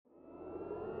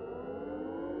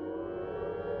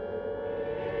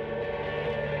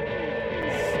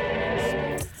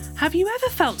Have you ever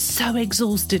felt so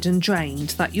exhausted and drained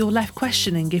that you're left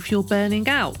questioning if you're burning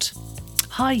out?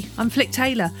 Hi, I'm Flick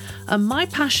Taylor, and my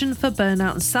passion for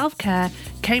burnout and self-care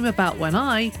came about when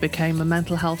I became a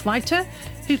mental health writer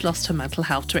who'd lost her mental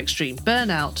health to extreme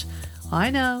burnout.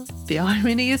 I know, the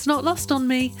irony is not lost on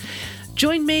me.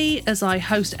 Join me as I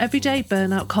host Everyday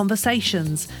Burnout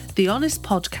Conversations, the honest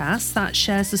podcast that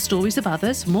shares the stories of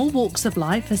others from all walks of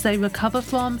life as they recover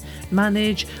from,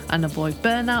 manage and avoid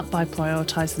burnout by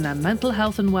prioritising their mental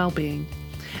health and well-being.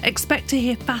 Expect to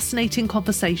hear fascinating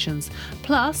conversations,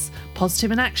 plus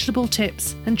positive and actionable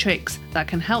tips and tricks that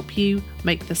can help you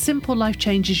make the simple life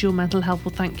changes your mental health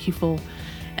will thank you for.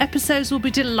 Episodes will be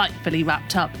delightfully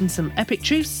wrapped up in some epic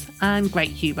truths and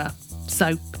great humour.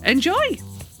 So, enjoy!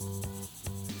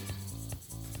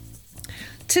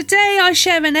 Today I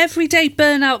share an everyday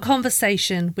burnout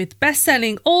conversation with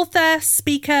best-selling author,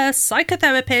 speaker,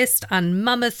 psychotherapist and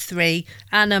mum of three,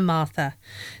 Anna Martha.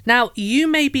 Now, you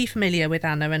may be familiar with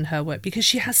Anna and her work because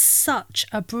she has such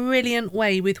a brilliant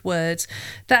way with words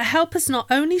that help us not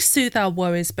only soothe our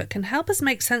worries but can help us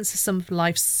make sense of some of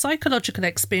life's psychological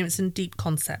experience and deep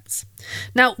concepts.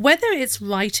 Now, whether it's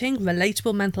writing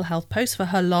relatable mental health posts for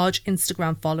her large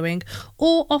Instagram following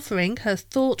or offering her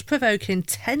thought-provoking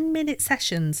 10-minute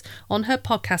sessions on her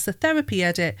podcast, The Therapy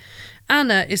Edit,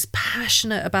 Anna is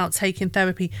passionate about taking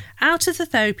therapy out of the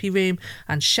therapy room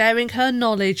and sharing her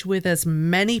knowledge with as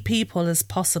many people as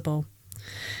possible.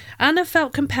 Anna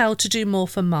felt compelled to do more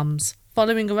for mums,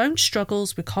 following her own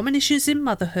struggles with common issues in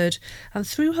motherhood and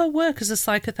through her work as a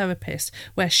psychotherapist,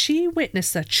 where she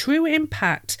witnessed the true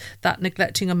impact that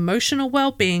neglecting emotional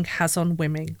well-being has on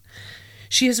women.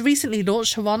 She has recently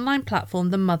launched her online platform,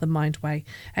 The Mother Mind Way,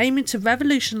 aiming to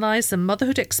revolutionise the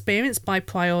motherhood experience by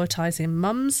prioritising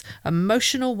mums'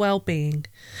 emotional well-being.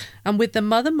 And with the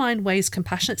Mother Mind Way's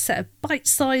compassionate set of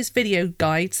bite-sized video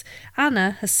guides,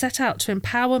 Anna has set out to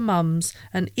empower mums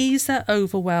and ease their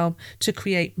overwhelm to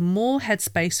create more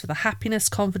headspace for the happiness,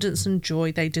 confidence and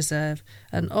joy they deserve.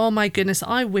 And oh my goodness,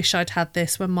 I wish I'd had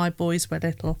this when my boys were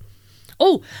little.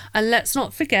 Oh, and let's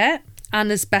not forget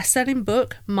Anna's best-selling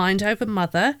book, Mind Over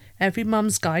Mother, Every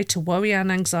Mum's Guide to Worry and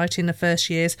Anxiety in the First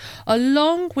Years,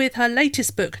 along with her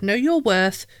latest book, Know Your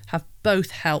Worth, have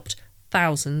both helped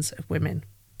thousands of women.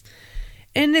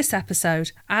 In this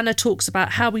episode, Anna talks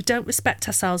about how we don't respect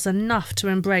ourselves enough to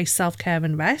embrace self-care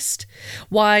and rest,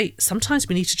 why sometimes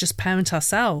we need to just parent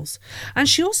ourselves, and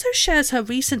she also shares her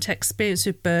recent experience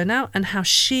with burnout and how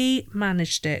she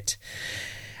managed it.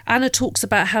 Anna talks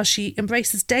about how she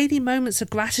embraces daily moments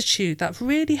of gratitude that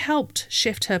really helped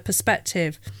shift her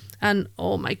perspective. And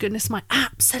oh my goodness, my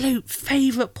absolute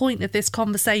favourite point of this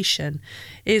conversation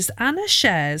is Anna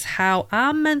shares how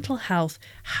our mental health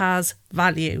has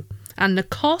value and the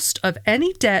cost of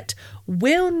any debt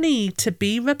will need to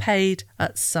be repaid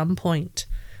at some point.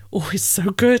 Oh, it's so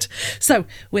good. So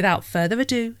without further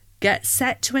ado, get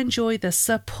set to enjoy the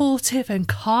supportive and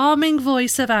calming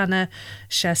voice of Anna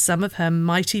share some of her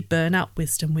mighty burnout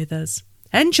wisdom with us.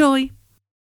 Enjoy.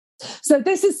 So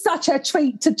this is such a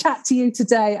treat to chat to you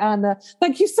today, Anna.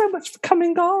 Thank you so much for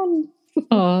coming on.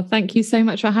 Oh, thank you so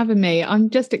much for having me. I'm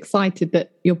just excited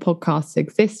that your podcast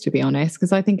exists, to be honest,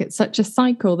 because I think it's such a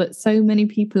cycle that so many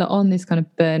people are on, this kind of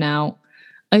burnout,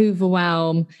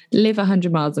 overwhelm, live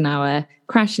 100 miles an hour,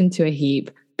 crash into a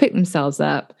heap, pick themselves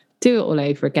up, do it all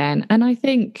over again. And I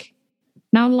think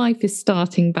now life is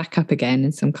starting back up again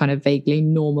in some kind of vaguely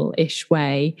normal-ish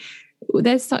way.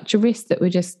 There's such a risk that we're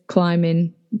just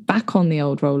climbing back on the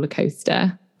old roller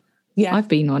coaster. Yeah, I've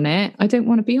been on it. I don't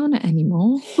want to be on it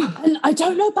anymore. And I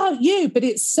don't know about you, but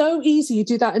it's so easy. You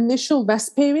do that initial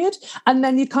rest period and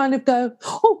then you kind of go,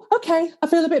 oh, okay, I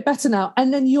feel a bit better now.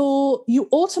 And then you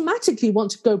automatically want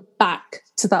to go back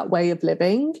to that way of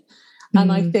living. And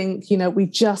I think, we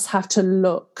just have to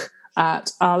look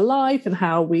at our life and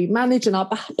how we manage and our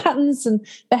patterns and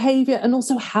behaviour and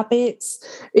also habits.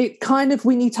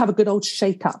 We need to have a good old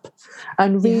shake up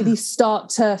and really start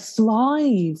to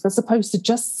thrive as opposed to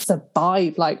just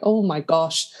survive. Like, oh my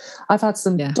gosh, I've had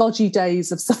some dodgy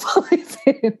days of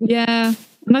surviving. Yeah.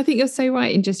 And I think you're so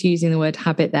right in just using the word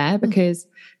habit there, because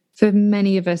for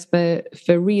many of us,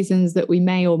 for reasons that we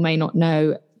may or may not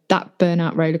know, that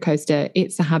burnout roller coaster,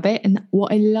 it's a habit. And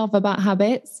what I love about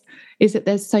habits is that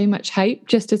there's so much hope.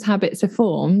 Just as habits are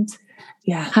formed,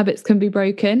 habits can be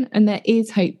broken, and there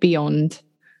is hope beyond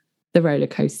the roller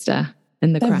coaster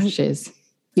and the crashes.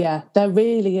 Yeah, there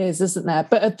really is, isn't there?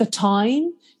 But at the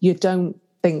time, you don't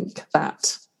think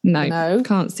that. No,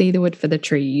 can't see the wood for the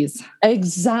trees.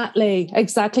 Exactly.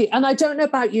 And I don't know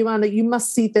about you, Anna, you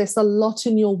must see this a lot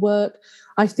in your work.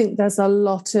 I think there's a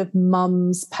lot of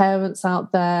mums, parents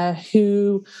out there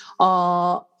who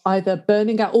are either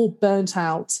burning out or burnt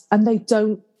out, and they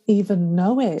don't even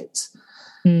know it.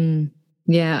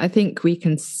 Yeah, I think we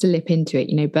can slip into it.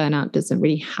 Burnout doesn't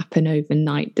really happen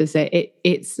overnight, does it?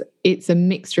 It's a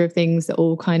mixture of things that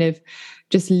all kind of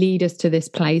just lead us to this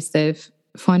place of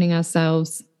finding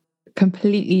ourselves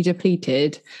completely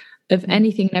depleted of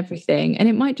anything and everything. And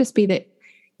it might just be that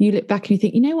you look back and you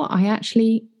think, you know what,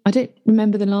 I don't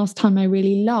remember the last time I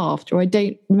really laughed, or I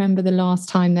don't remember the last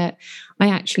time that I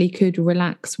actually could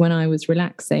relax when I was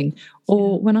relaxing,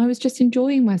 or when I was just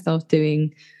enjoying myself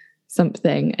doing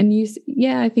something. And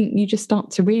I think you just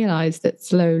start to realize that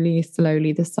slowly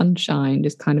the sunshine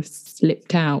just kind of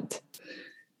slipped out.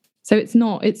 So it's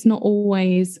not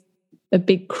always a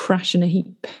big crash and a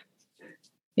heap.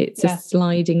 It's a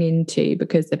sliding into,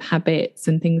 because of habits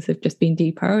and things have just been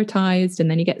deprioritized.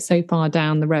 And then you get so far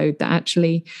down the road that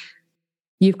actually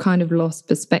you've kind of lost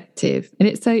perspective. And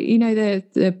it's so,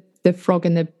 the frog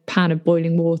in the pan of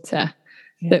boiling water,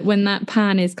 that when that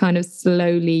pan is kind of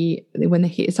slowly, when the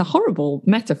heat, it's a horrible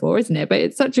metaphor, isn't it? But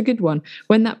it's such a good one.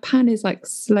 When that pan is like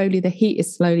slowly, the heat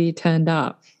is slowly turned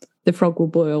up, the frog will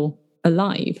boil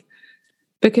alive.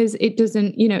 Because it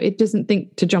doesn't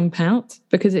think to jump out,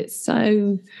 because it's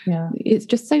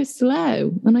just so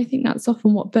slow. And I think that's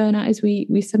often what burnout is.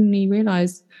 We suddenly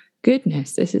realize,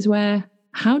 goodness,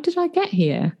 how did I get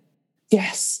here?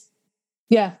 Yes.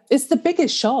 Yeah. It's the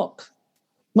biggest shock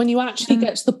when you actually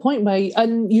get to the point where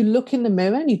you look in the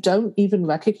mirror and you don't even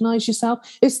recognize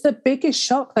yourself. It's the biggest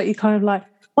shock that you kind of like,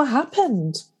 what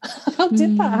happened? How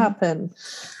did that happen?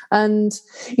 And,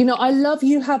 I love,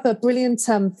 you have a brilliant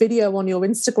video on your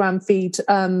Instagram feed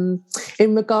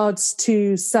in regards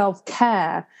to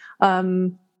self-care,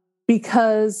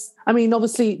 because,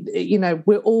 obviously,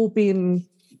 we're all being,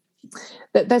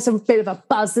 there's a bit of a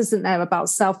buzz, isn't there, about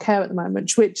self-care at the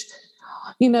moment, which,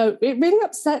 it really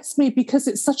upsets me because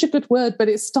it's such a good word, but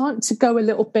it's starting to go a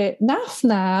little bit naff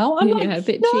now. I'm a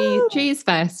bit cheese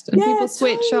fest, and people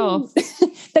switch off.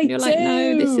 You're like,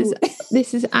 no,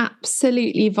 this is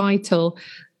absolutely vital.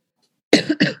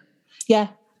 Yeah,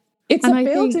 it's a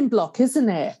building block, isn't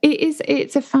it?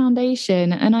 It's a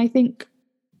foundation, and I think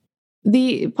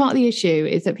the part of the issue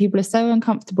is that people are so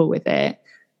uncomfortable with it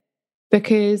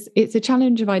because it's a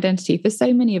challenge of identity for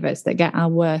so many of us that get our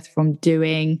worth from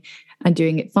doing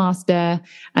it faster.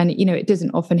 And, it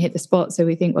doesn't often hit the spot. So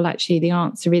we think, well, actually, the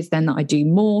answer is then that I do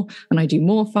more, and I do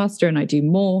more faster, and I do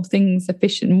more things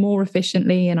more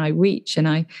efficiently, and I reach,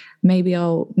 and maybe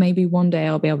one day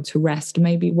I'll be able to rest.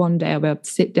 Maybe one day I'll be able to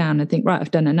sit down and think, right, I've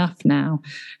done enough now.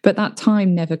 But that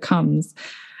time never comes.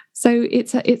 So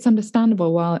it's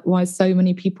understandable why so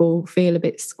many people feel a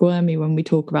bit squirmy when we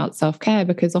talk about self-care,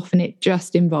 because often it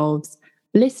just involves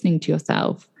listening to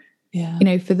yourself.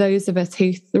 Yeah. For those of us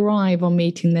who thrive on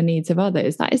meeting the needs of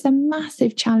others, that is a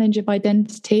massive challenge of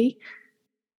identity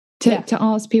to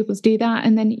ask people to do that.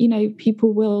 And then,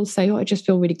 people will say, oh, I just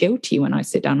feel really guilty when I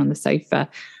sit down on the sofa.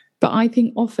 But I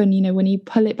think often, when you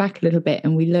pull it back a little bit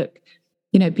and we look,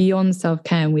 beyond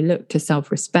self-care and we look to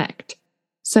self-respect,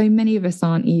 so many of us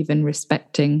aren't even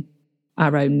respecting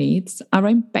our own needs, our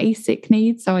own basic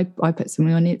needs. So I put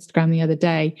something on Instagram the other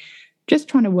day, just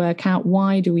trying to work out,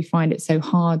 why do we find it so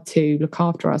hard to look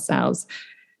after ourselves?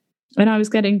 And I was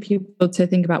getting people to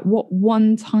think about, what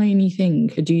one tiny thing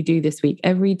could you do this week,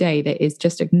 every day, that is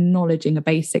just acknowledging a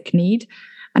basic need.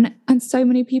 And so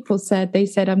many people said,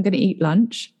 I'm going to eat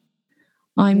lunch.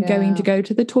 I'm going to go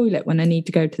to the toilet when I need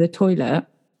to go to the toilet.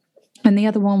 And the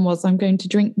other one was, I'm going to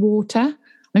drink water.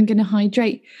 I'm going to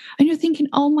hydrate. And you're thinking,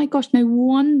 oh my gosh, no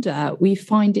wonder we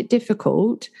find it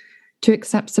difficult to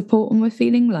accept support when we're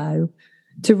feeling low,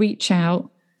 to reach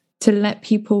out, to let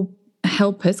people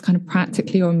help us kind of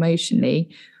practically or emotionally,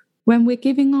 when we're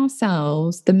giving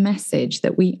ourselves the message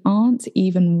that we aren't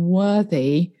even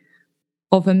worthy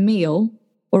of a meal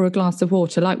or a glass of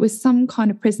water, like we're some kind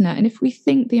of prisoner. And if we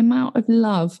think the amount of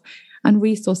love and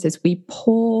resources we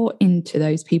pour into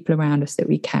those people around us that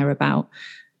we care about,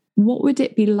 what would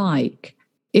it be like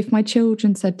if my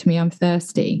children said to me, I'm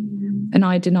thirsty, and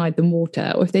I denied them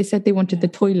water, or if they said they wanted the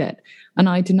toilet and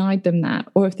I denied them that,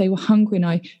 or if they were hungry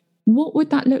and what would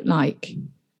that look like?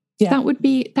 Yeah. That would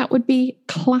be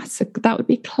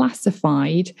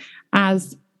classified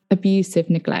as abusive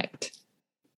neglect.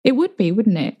 It would be,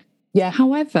 wouldn't it? Yeah.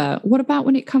 However, what about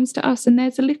when it comes to us, and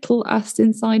there's a little us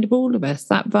inside of all of us,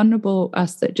 that vulnerable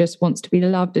us that just wants to be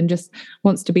loved and just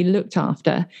wants to be looked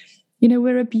after?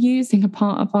 We're abusing a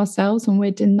part of ourselves, and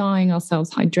we're denying ourselves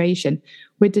hydration.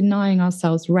 We're denying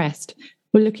ourselves rest.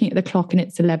 We're looking at the clock and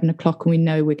it's 11 o'clock and we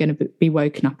know we're going to be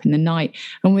woken up in the night.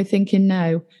 And we're thinking,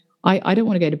 no, I don't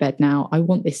want to go to bed now. I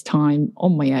want this time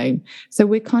on my own. So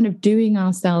we're kind of doing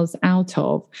ourselves out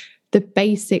of the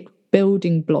basic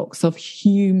building blocks of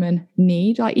human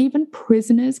need. Like even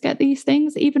prisoners get these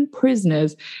things. Even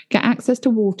prisoners get access to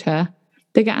water.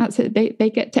 They get access, they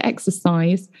get to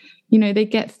exercise, they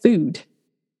get food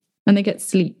and they get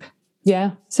sleep.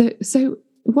 Yeah. So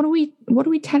what are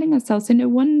we telling ourselves? So no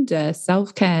wonder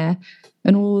self-care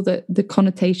and all the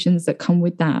connotations that come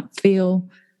with that feel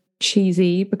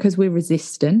cheesy, because we're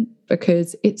resistant,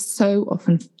 because it's so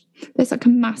often, there's like a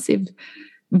massive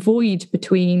void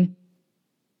between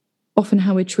often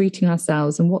how we're treating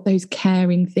ourselves and what those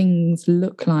caring things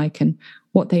look like and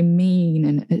what they mean.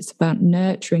 And it's about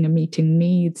nurturing and meeting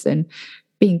needs and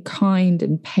being kind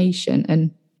and patient.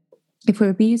 And if we're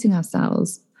abusing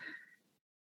ourselves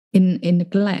in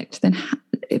neglect, then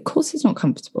of course it's not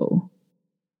comfortable.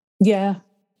 Yeah.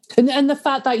 And the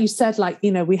fact that you said, like,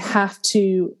 we have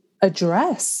to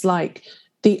address like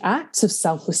the acts of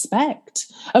self-respect.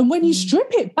 And when you strip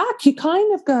it back, you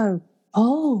kind of go,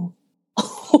 oh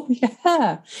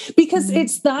yeah, because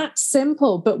it's that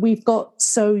simple. But we've got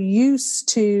so used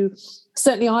to,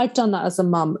 certainly I've done that as a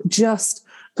mum, just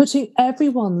putting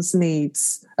everyone's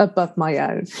needs above my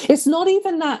own. It's not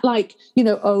even that like,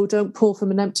 oh, don't pour from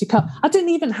an empty cup. I didn't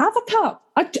even have a cup.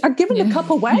 I'd given the cup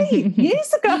away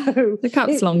years ago. The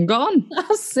cup's long gone.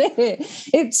 That's it.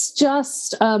 It's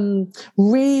just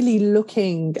really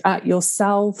looking at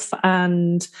yourself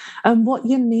and what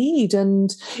you need.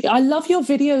 And I love your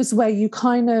videos where you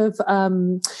kind of,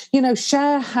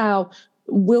 share how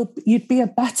you'd be a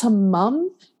better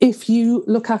mum if you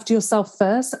look after yourself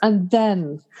first, and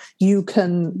then you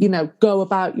can, go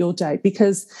about your day.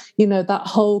 Because, that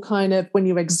whole kind of when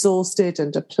you're exhausted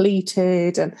and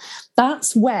depleted, and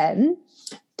that's when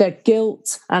the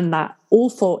guilt and that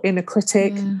awful inner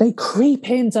critic, they creep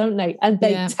in, don't they? And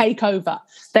they take over.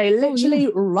 They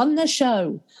literally run the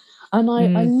show. And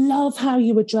I love how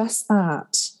you address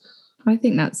that. I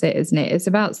think that's it, isn't it? It's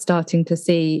about starting to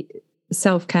see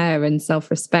self-care and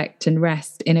self-respect and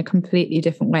rest in a completely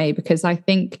different way, because I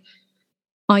think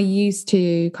I used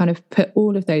to kind of put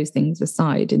all of those things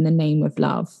aside in the name of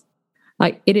love.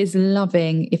 Like, it is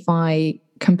loving if I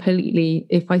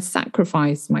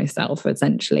sacrifice myself,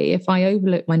 essentially, if I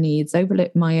overlook my needs,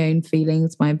 overlook my own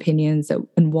feelings, my opinions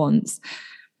and wants,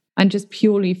 and just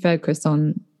purely focus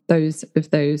on those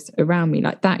around me.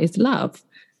 Like, that is love,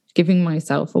 giving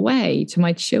myself away to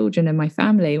my children and my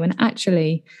family, when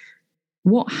actually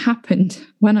what happened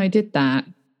when I did that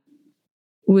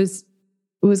was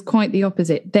quite the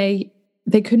opposite. They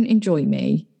couldn't enjoy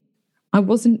me. I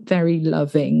wasn't very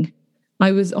loving.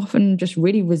 I was often just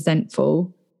really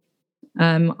resentful.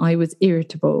 I was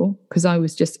irritable because I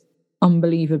was just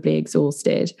unbelievably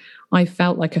exhausted. I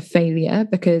felt like a failure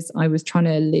because I was trying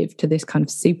to live to this kind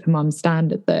of super mum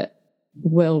standard that,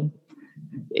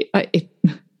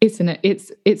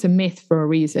 it's a myth for a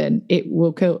reason. It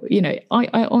will kill.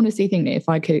 I honestly think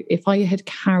that if I had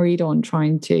carried on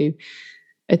trying to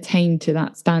attain to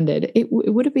that standard, it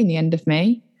would have been the end of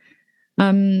me.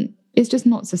 It's just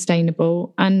not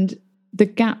sustainable. And the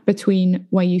gap between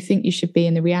where you think you should be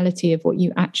and the reality of what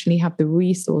you actually have the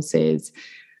resources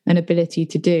and ability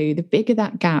to do, the bigger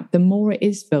that gap, the more it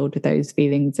is filled with those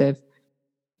feelings of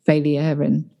failure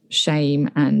and shame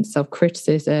and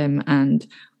self-criticism and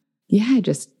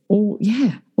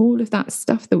all of that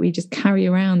stuff that we just carry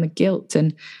around, the guilt,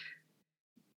 and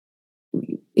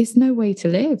it's no way to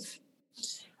live.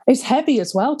 It's heavy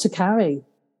as well to carry.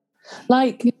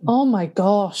 Like, oh my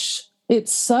gosh,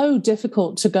 it's so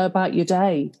difficult to go about your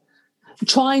day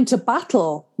trying to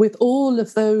battle with all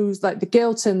of those, like the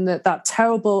guilt and that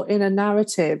terrible inner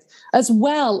narrative, as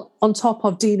well on top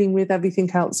of dealing with everything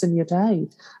else in your day.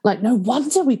 Like, no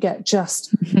wonder we get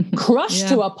just crushed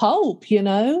to a pulp,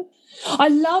 I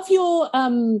love your,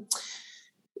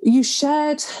 you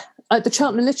shared at the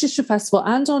Cheltenham Literature Festival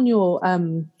and on your,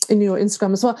 in your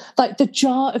Instagram as well, like the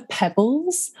jar of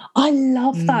pebbles. I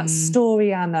love that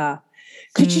story, Anna.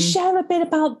 Could you share a bit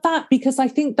about that? Because I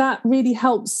think that really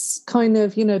helps kind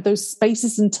of, those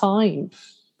spaces and time.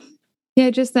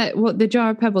 Yeah, just that, what the jar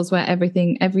of pebbles, where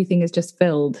everything is just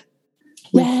filled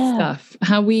with stuff.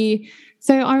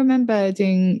 So I remember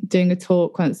doing a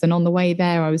talk once, and on the way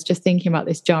there, I was just thinking about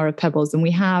this jar of pebbles, and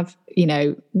we have,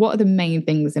 what are the main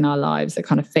things in our lives that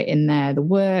kind of fit in there? The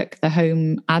work, the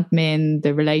home admin,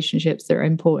 the relationships that are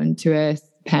important to us,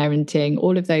 parenting,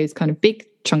 all of those kind of big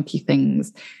chunky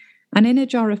things. And in a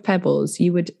jar of pebbles,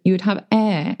 you would have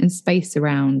air and space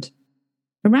around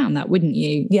that, wouldn't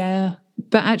you? Yeah.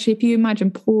 But actually, if you imagine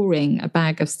pouring a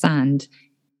bag of sand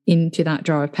into that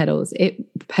jar of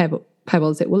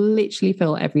pebbles. It will literally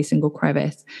fill every single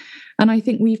crevice. And I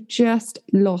think we've just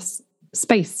lost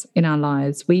space in our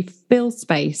lives. We fill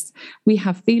space. We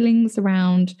have feelings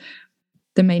around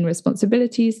the main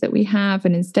responsibilities that we have.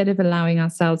 And instead of allowing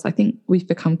ourselves, I think we've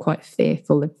become quite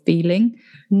fearful of feeling,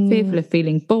 fearful of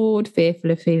feeling bored,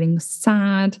 fearful of feeling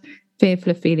sad,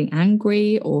 fearful of feeling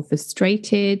angry or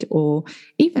frustrated, or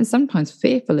even sometimes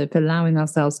fearful of allowing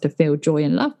ourselves to feel joy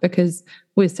and love because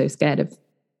we're so scared of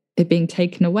it being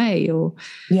taken away. Or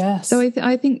yes. So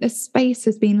I think the space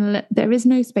has been, there is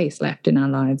no space left in our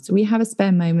lives. We have a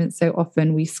spare moment so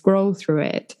often we scroll through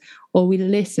it or we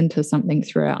listen to something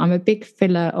through it. I'm a big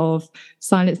filler of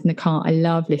silence in the car. I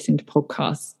love listening to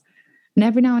podcasts. And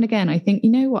every now and again, I think, you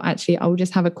know what, actually, I'll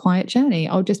just have a quiet journey.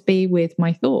 I'll just be with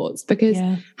my thoughts, because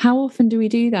how often do we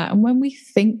do that? And when we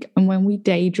think and when we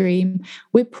daydream,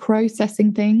 we're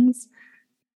processing things,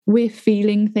 we're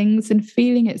feeling things, and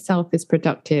feeling itself is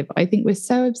productive. I think we're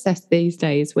so obsessed these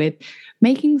days with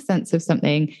making sense of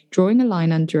something, drawing a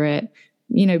line under it,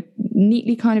 you know,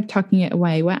 neatly kind of tucking it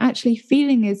away, where actually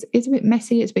feeling is a bit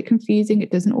messy, it's a bit confusing,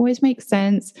 it doesn't always make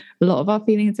sense. A lot of our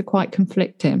feelings are quite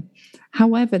conflicting.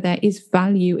 However, there is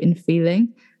value in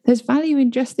feeling. There's value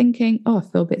in just thinking, oh, I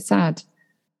feel a bit sad,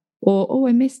 or oh,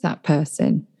 I miss that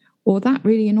person, or that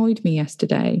really annoyed me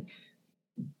yesterday.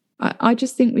 I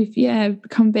just think we've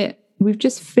become a bit, we're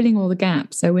just filling all the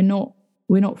gaps. So we're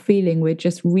not feeling, we're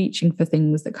just reaching for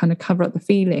things that kind of cover up the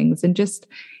feelings. And just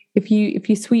if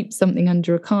you sweep something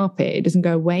under a carpet, it doesn't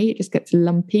go away, it just gets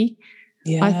lumpy.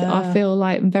 I feel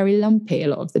like I'm very lumpy a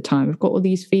lot of the time. I've got all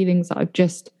these feelings that I've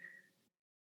just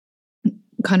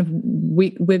kind of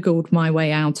wiggled my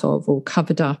way out of, or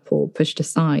covered up, or pushed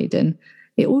aside, and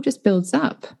it all just builds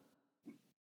up.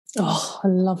 Oh, I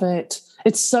love it.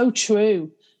 It's so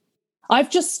true. I've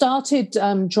just started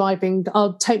driving.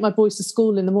 I'll take my boys to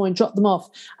school in the morning, drop them off.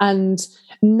 And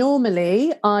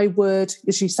normally I would,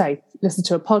 as you say, listen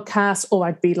to a podcast, or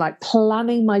I'd be like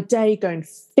planning my day, going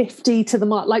 50 to the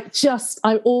mark. Like, just,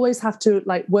 I always have to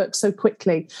like work so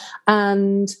quickly.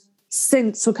 And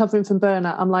since recovering from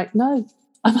burnout, I'm like, no,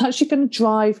 I'm actually going to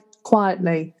drive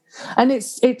quietly. And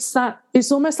it's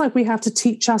almost like we have to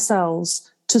teach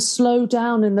ourselves to slow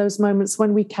down in those moments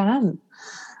when we can.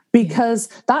 Because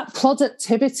that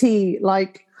productivity,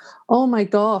 like, oh my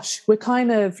gosh, we're kind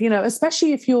of, you know,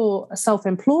 especially if you're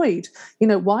self-employed, you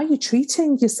know, why are you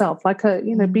treating yourself like a,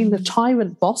 you know, being the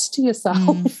tyrant boss to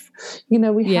yourself? You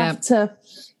know, we have to,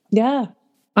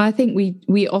 I think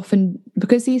we often,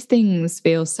 because these things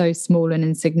feel so small and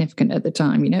insignificant at the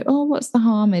time, you know, oh, what's the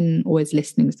harm in always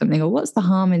listening to something, or what's the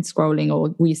harm in scrolling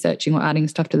or researching or adding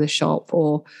stuff to the shop,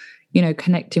 or, you know,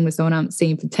 connecting with someone I haven't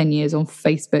seen for 10 years on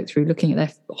Facebook through looking at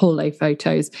their holiday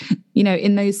photos, you know,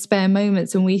 in those spare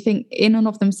moments. And we think in and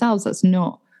of themselves, it's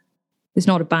not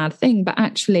a bad thing. But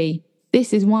actually,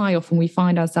 this is why often we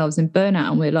find ourselves in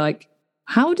burnout and we're like,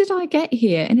 how did I get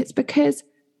here? And it's because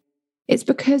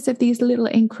of these little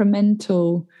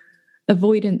incremental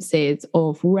avoidances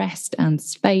of rest and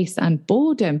space and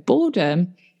boredom.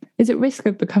 Boredom is at risk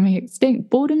of becoming extinct.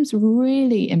 Boredom's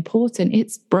really important.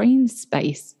 It's brain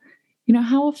space. You know,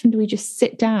 how often do we just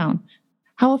sit down?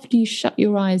 How often do you shut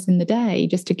your eyes in the day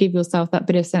just to give yourself that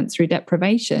bit of sensory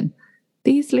deprivation?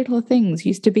 These little things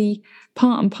used to be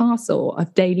part and parcel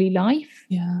of daily life.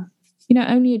 Yeah. You know,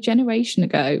 only a generation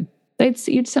ago,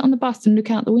 you'd sit on the bus and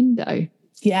look out the window.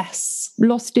 Yes.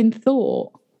 Lost in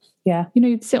thought. Yeah. You know,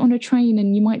 you'd sit on a train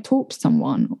and you might talk to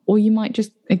someone, or you might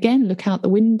just, again, look out the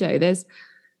window. There's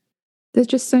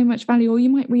just so much value. Or you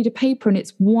might read a paper and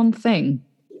it's one thing.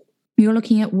 You're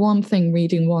looking at one thing,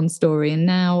 reading one story, and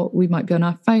now we might be on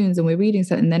our phones and we're reading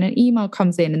something, and then an email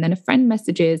comes in, and then a friend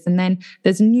messages, and then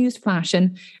there's a news flash,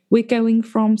 and we're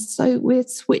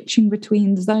switching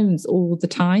between zones all the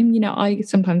time. You know, I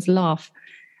sometimes laugh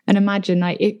and imagine,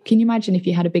 can you imagine if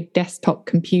you had a big desktop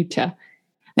computer,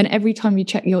 and every time you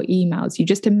check your emails, you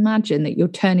just imagine that you're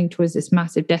turning towards this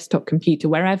massive desktop computer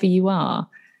wherever you are.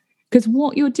 Because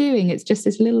what you're doing, it's just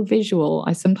this little visual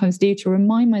I sometimes do to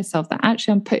remind myself that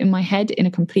actually I'm putting my head in a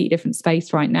completely different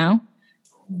space right now.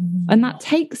 And that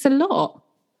takes a lot.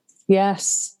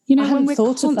 Yes. You know, when we're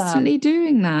constantly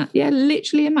doing that. Yeah,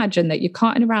 literally imagine that you're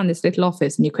carting around this little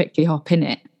office and you quickly hop in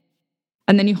it.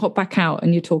 And then you hop back out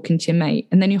and you're talking to your mate.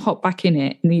 And then you hop back in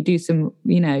it and you do some,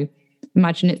 you know,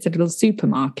 imagine it's a little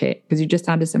supermarket because you just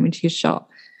added something to your shop.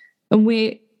 And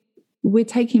we're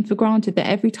taking for granted that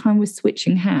every time we're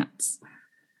switching hats,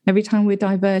 every time we're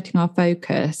diverting our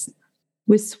focus,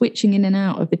 we're switching in and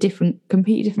out of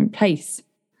completely different place.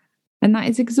 And that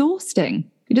is exhausting.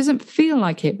 It doesn't feel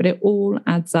like it, but it all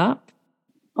adds up.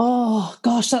 Oh,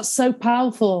 gosh, that's so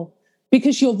powerful.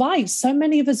 Because you're right, so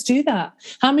many of us do that.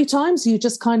 How many times are you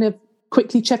just kind of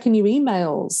quickly checking your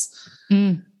emails?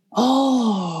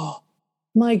 Oh,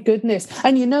 my goodness.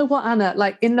 And you know what, Anna,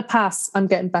 like in the past, I'm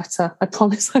getting better. I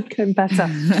promise I'm getting better.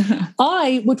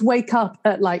 I would wake up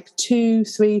at like 2,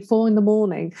 3, 4 in the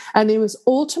morning, and it was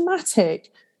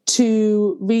automatic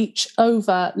to reach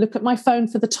over, look at my phone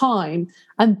for the time,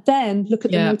 and then look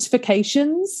at the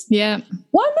notifications. Yeah.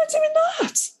 Why am I doing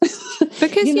that?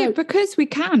 Because we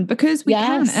can.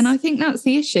 And I think that's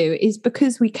the issue, is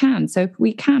because we can. So if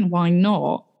we can, why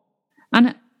not?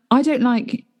 And I don't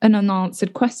like an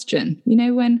unanswered question. You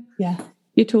know, when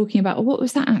you're talking about, oh, what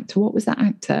was that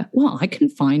actor? Well, I can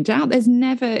find out. Is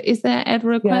there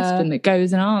ever a question that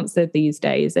goes unanswered these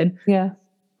days? And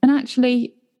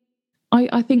actually,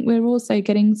 I think we're also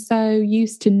getting so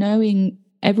used to knowing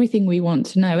everything we want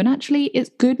to know. And actually, it's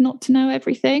good not to know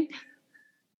everything.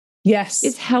 Yes.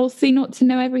 It's healthy not to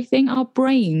know everything. Our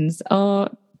brains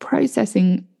are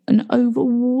processing an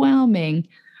overwhelming,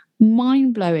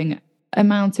 mind-blowing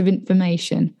amount of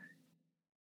information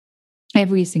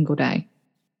every single day.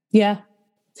 Yeah.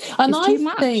 And it's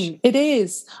I think it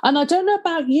is. And I don't know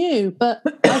about you, but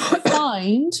I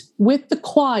find with the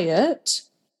quiet,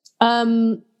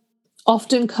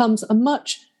 often comes a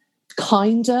much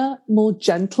kinder, more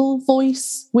gentle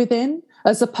voice within,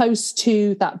 as opposed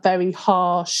to that very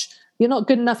harsh, you're not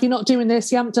good enough, you're not doing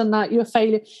this, you haven't done that, you're a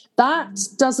failure. That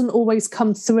doesn't always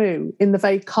come through in the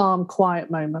very calm,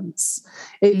 quiet moments.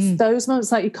 It's those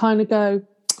moments that you kind of go,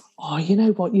 oh, you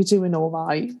know what, you're doing all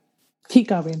right. Keep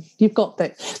going. You've got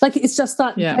this. Like, it's just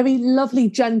that very lovely,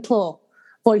 gentle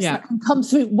voice that can come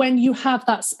through when you have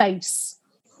that space.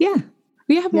 Yeah.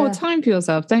 You have more time for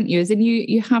yourself, don't you? As in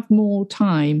you have more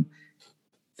time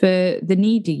for the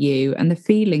needy you and the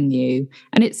feeling you.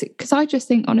 And it's because I just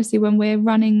think, honestly, when we're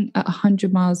running at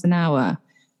 100 miles an hour,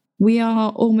 we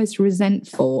are almost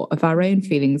resentful of our own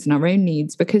feelings and our own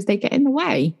needs because they get in the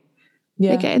way.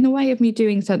 Yeah. They get in the way of me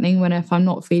doing something if I'm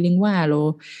not feeling well,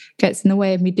 or gets in the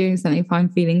way of me doing something if I'm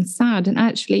feeling sad. And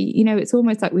actually, you know, it's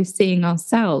almost like we're seeing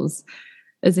ourselves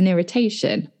as an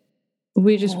irritation.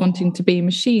 We're just wanting to be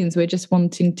machines. We're just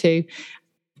wanting to,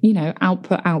 you know,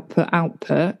 output.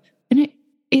 And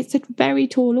it's a very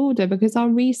tall order because our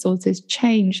resources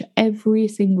change every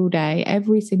single day,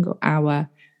 every single hour.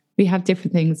 We have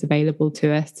different things available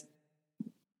to us.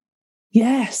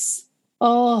 Yes.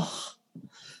 Oh,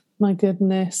 my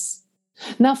goodness.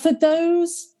 Now, for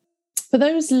those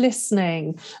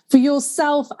listening, for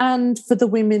yourself and for the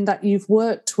women that you've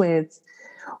worked with,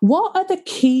 what are the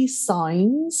key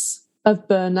signs of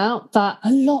burnout that a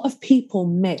lot of people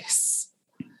miss?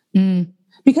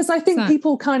 Because I think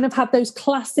people kind of have those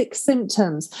classic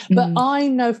symptoms, but I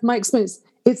know from my experience,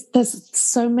 there's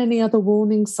so many other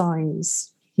warning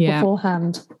signs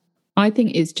beforehand. I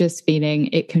think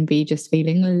it can be just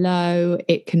feeling low.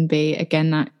 It can be,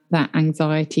 again, that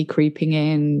anxiety creeping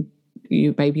in.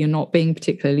 Maybe you're not being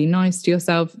particularly nice to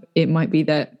yourself. It might be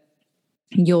that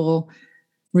your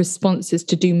response is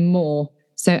to do more.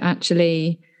 So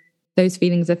actually, those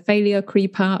feelings of failure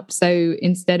creep up. So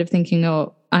instead of thinking,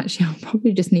 oh, actually, I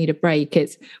probably just need a break,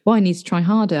 it's, well, I need to try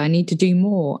harder. I need to do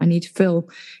more. I need to feel,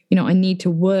 you know, I need to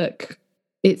work.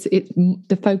 It's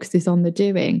the focus is on the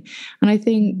doing. And I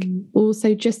think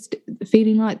also just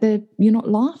feeling like you're not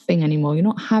laughing anymore. You're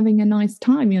not having a nice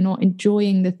time. You're not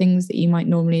enjoying the things that you might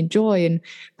normally enjoy. And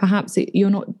perhaps you're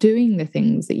not doing the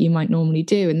things that you might normally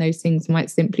do. And those things might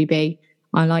simply be,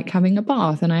 I like having a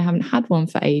bath and I haven't had one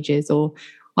for ages, or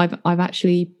I've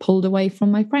actually pulled away from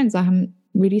my friends. I haven't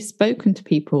really spoken to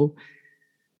people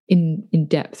in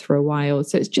depth for a while.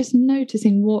 So it's just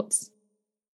noticing what's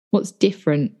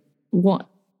different. What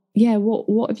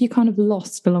have you kind of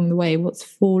lost along the way? What's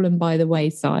fallen by the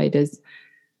wayside as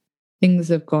things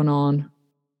have gone on?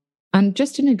 And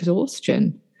just an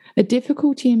exhaustion, a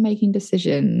difficulty in making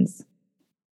decisions,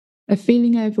 a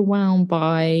feeling overwhelmed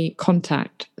by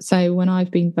contact. So when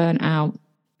I've been burnt out,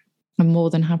 I'm more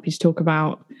than happy to talk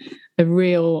about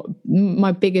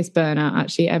my biggest burnout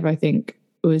actually ever, I think,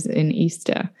 was in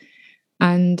Easter.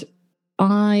 And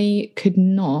I could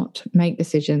not make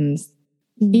decisions,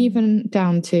 even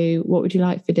down to what would you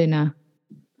like for dinner?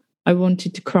 I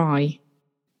wanted to cry.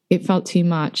 It felt too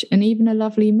much. And even a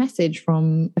lovely message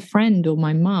from a friend or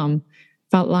my mum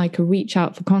felt like a reach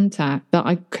out for contact that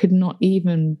I could not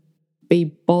even be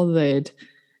bothered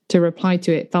to reply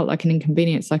to. It felt like an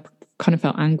inconvenience. Like, kind of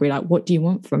felt angry, like, what do you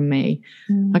want from me?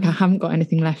 Like, I haven't got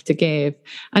anything left to give.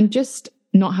 And just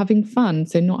not having fun.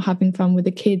 So not having fun with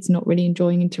the kids, not really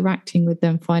enjoying interacting with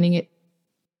them, finding it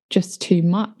just too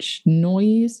much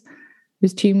noise.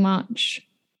 There's too much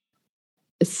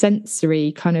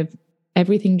sensory kind of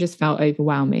everything just felt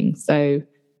overwhelming. So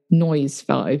noise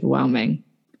felt overwhelming.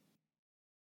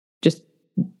 Just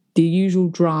the usual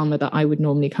drama that I would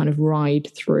normally kind of ride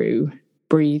through,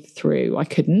 breathe through, I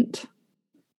couldn't.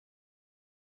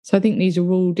 So I think these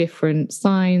are all different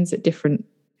signs at different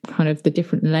kind of the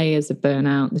different layers of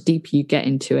burnout, the deeper you get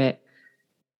into it.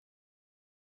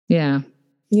 Yeah.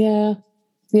 Yeah.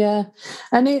 Yeah.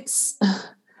 And it's,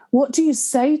 what do you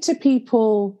say to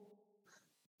people?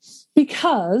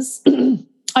 Because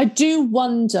I do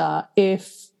wonder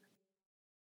if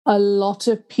a lot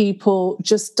of people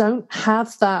just don't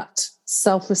have that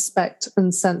self-respect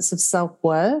and sense of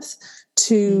self-worth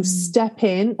to step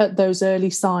in at those early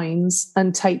signs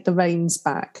and take the reins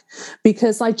back.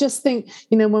 Because I just think,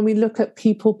 when we look at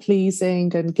people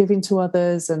pleasing and giving to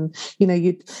others, and,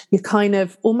 you kind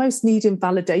of almost needing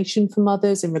validation from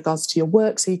others in regards to your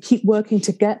work. So you keep working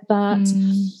to get that.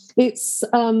 It's,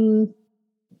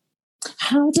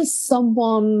 how does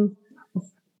someone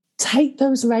take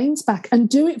those reins back and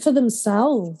do it for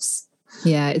themselves?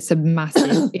 Yeah, it's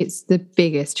it's the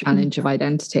biggest challenge of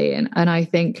identity. And I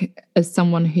think as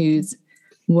someone whose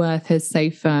worth has so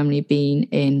firmly been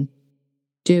in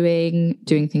doing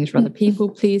things for other people,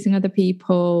 pleasing other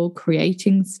people,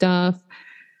 creating stuff,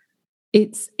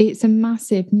 it's a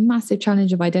massive, massive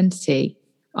challenge of identity.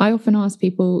 I often ask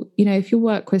people, if your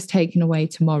work was taken away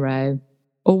tomorrow,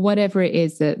 or whatever it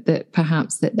is that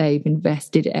perhaps that they've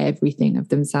invested everything of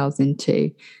themselves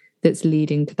into, that's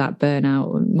leading to that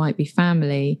burnout. It might be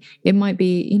family. It might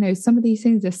be, some of these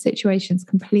things are situations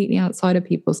completely outside of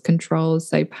people's control.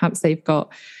 So perhaps they've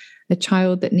got a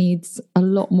child that needs a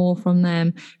lot more from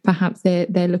them. Perhaps they're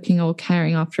looking or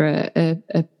caring after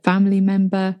a family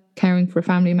member, caring for a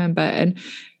family member. And,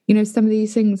 some of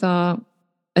these things are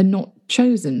not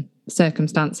chosen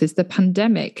circumstances. The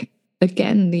pandemic,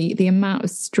 again, the amount of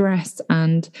stress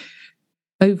and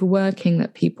overworking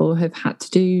that people have had to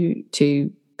do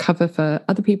to cover for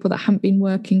other people that haven't been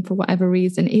working for whatever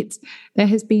reason. There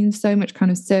has been so much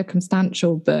kind of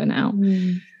circumstantial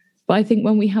burnout. But I think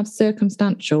when we have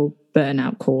circumstantial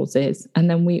burnout causes,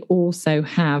 and then we also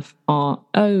have our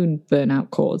own burnout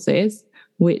causes,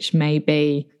 which may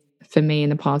be, for me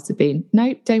in the past, have been,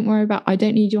 no, don't worry about, I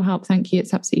don't need your help, thank you,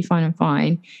 it's absolutely fine, I'm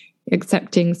fine.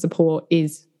 Accepting support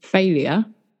is failure,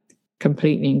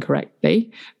 completely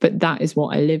incorrectly, but that is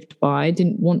what I lived by. I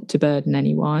didn't want to burden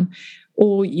anyone.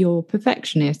 Or you're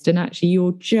perfectionist and actually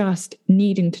you're just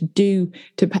needing to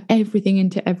put everything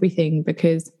into everything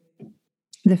because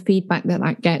the feedback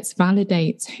that gets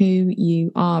validates who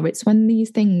you are. It's when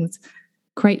these things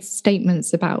create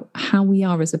statements about how we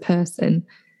are as a person.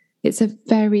 It's a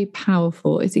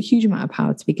huge amount of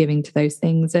power to be giving to those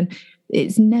things, and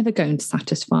it's never going to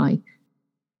satisfy.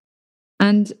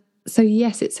 And so,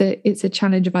 yes, it's a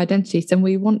challenge of identity. So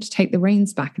we want to take the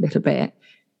reins back a little bit.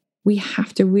 We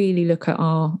have to really look at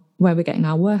where we're getting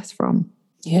our worth from.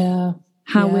 Yeah.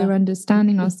 How we're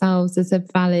understanding ourselves as a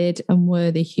valid and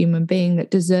worthy human being that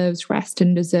deserves rest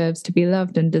and deserves to be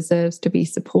loved and deserves to be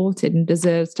supported and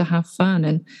deserves to have fun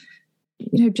and,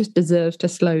 just deserves to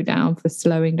slow down for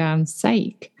slowing down's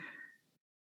sake.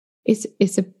 It's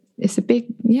a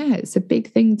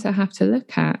big thing to have to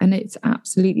look at, and it's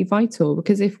absolutely vital,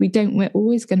 because if we don't, we're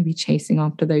always going to be chasing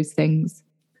after those things.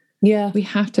 Yeah. We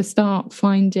have to start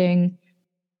finding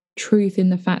truth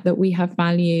in the fact that we have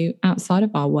value outside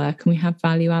of our work, and we have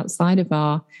value outside of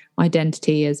our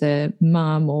identity as a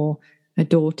mum or a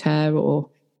daughter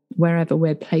or wherever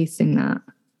we're placing that.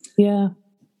 Yeah.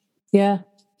 Yeah.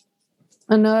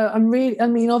 I know.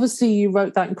 Obviously you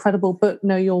wrote that incredible book,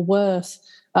 Know Your Worth.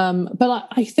 But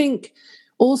I think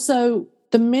also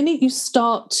the minute you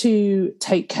start to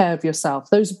take care of yourself,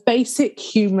 those basic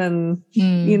human,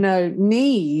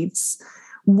 needs,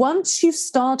 once you've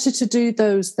started to do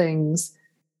those things,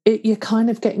 you're kind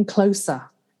of getting closer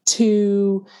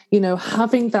to,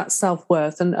 having that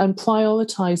self-worth and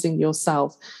prioritizing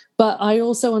yourself. But I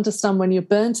also understand when you're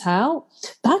burnt out,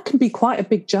 that can be quite a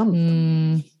big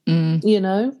jump,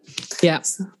 Yeah.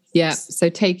 Yeah. So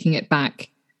taking it back,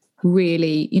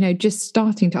 really, just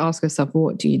starting to ask yourself,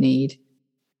 what do you need?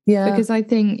 Yeah. Because I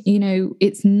think,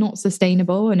 it's not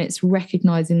sustainable, and it's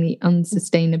recognizing the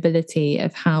unsustainability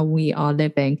of how we are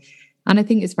living. And I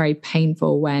think it's very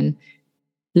painful when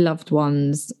loved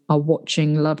ones are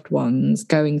watching loved ones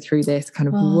going through this kind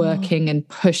of working and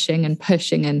pushing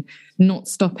and not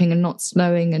stopping and not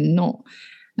slowing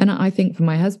and I think for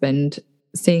my husband,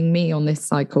 seeing me on this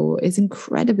cycle is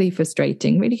incredibly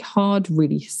frustrating, really hard,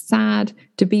 really sad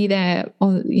to be there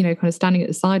on, kind of standing at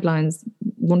the sidelines,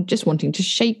 just wanting to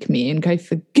shake me and go,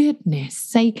 for goodness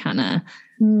sake, Hannah,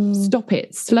 stop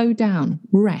it, slow down,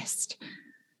 rest.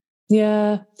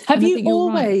 Yeah. Have you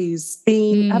always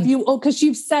been, have you, because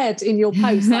you've said in your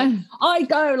post, like, I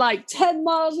go like 10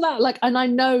 miles an hour, like, and I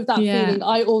know that feeling.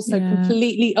 I also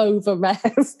completely over rev.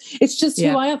 It's just who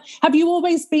I am. Have you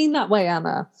always been that way,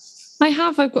 Anna? I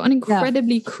have. I've got an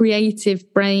incredibly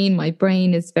creative brain. My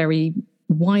brain is very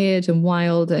wired and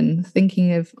wild and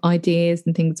thinking of ideas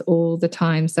and things all the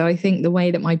time. So I think the way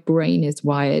that my brain is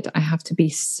wired, I have to be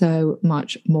so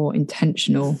much more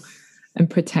intentional and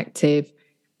protective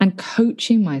and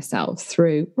coaching myself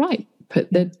through, right,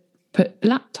 put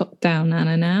laptop down,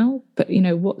 Anna, now. But,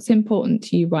 what's important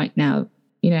to you right now?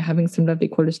 Having some lovely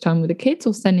quality time with the kids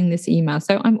or sending this email.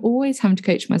 So I'm always having to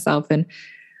coach myself. And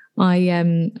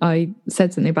I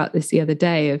said something about this the other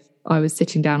day. I was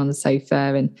sitting down on the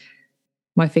sofa and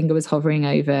my finger was hovering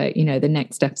over, the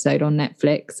next episode on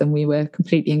Netflix, and we were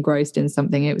completely engrossed in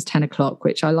something. It was 10 o'clock,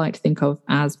 which I like to think of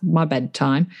as my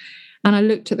bedtime. And I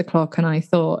looked at the clock and I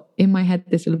thought, in my head,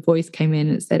 this little voice came in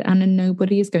and said, Anna,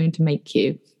 nobody is going to make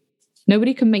you.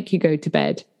 Nobody can make you go to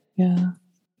bed. Yeah.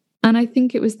 And I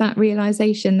think it was that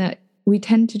realization that we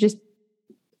tend to just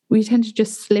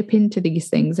slip into these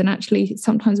things. And actually,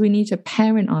 sometimes we need to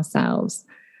parent ourselves.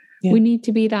 Yeah. We need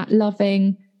to be that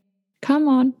loving, come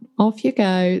on, off you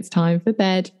go. It's time for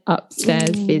bed,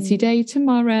 upstairs, busy day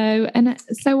tomorrow. And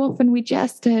so often we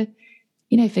just,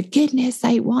 for goodness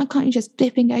sake, why can't you just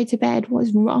dip and go to bed? What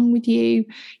is wrong with you?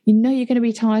 You're going to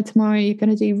be tired tomorrow. You're going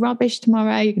to do rubbish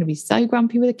tomorrow. You're going to be so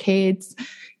grumpy with the kids.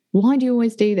 Why do you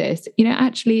always do this?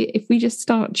 Actually, if we just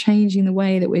start changing the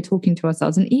way that we're talking to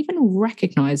ourselves and even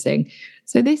recognizing.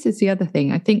 So this is the other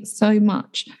thing. I think so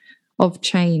much of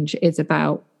change is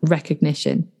about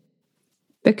recognition.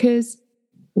 Because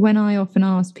when I often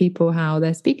ask people how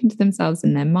they're speaking to themselves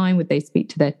in their mind, would they speak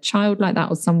to their child like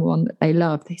that or someone that they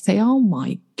love? They say, oh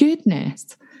my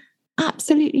goodness,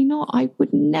 absolutely not. I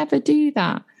would never do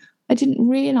that. I didn't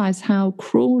realize how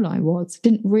cruel I was.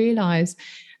 Didn't realize.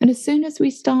 And as soon as we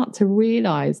start to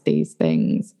realize these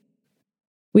things,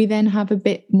 we then have a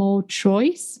bit more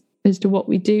choice as to what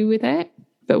we do with it.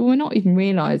 But we're not even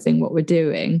realizing what we're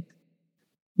doing.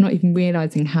 Not even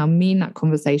realizing how mean that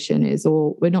conversation is,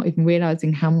 or we're not even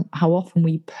realizing how often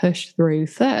we push through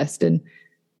first and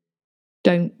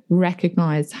don't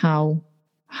recognize how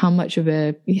much of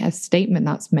a statement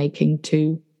that's making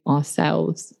to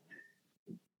ourselves.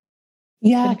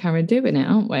 Yeah, we're kind of doing it,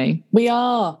 aren't we? We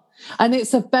are, and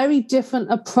it's a very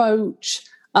different approach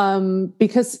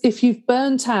because if you've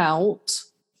burnt out,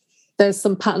 there's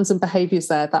some patterns and behaviours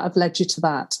there that have led you to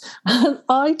that. And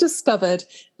I discovered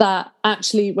that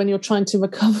actually when you're trying to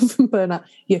recover from burnout,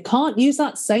 you can't use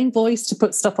that same voice to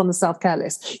put stuff on the self-care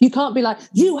list. You can't be like,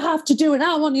 you have to do an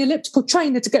hour on the elliptical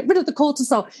trainer to get rid of the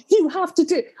cortisol. You have to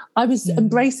do... I was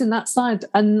embracing that side.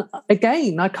 And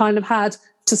again, I kind of had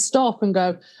to stop and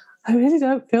go, I really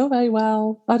don't feel very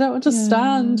well. I don't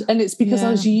understand. Yeah. And it's because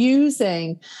I was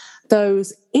using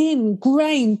those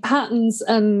ingrained patterns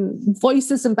and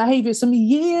voices and behaviors from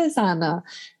years, Anna,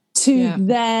 to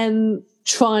then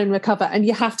try and recover. And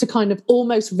you have to kind of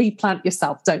almost replant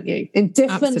yourself, don't you? In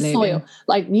different soil,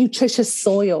 like nutritious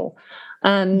soil.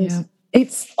 And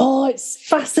it's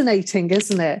fascinating,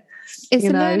 isn't it? It's a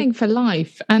learning for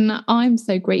life. And I'm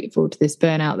so grateful to this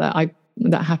burnout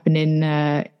that happened in,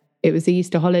 it was the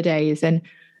Easter holidays. And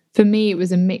for me, it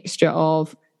was a mixture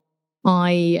of,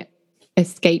 I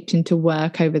escaped into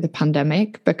work over the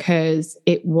pandemic because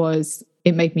it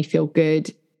made me feel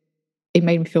good. It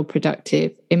made me feel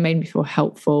productive. It made me feel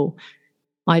helpful.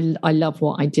 I love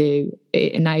what I do.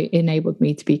 It enabled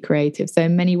me to be creative. So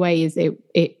in many ways,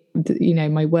 it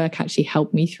my work actually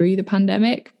helped me through the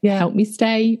pandemic, helped me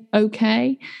stay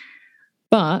okay.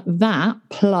 But that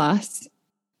plus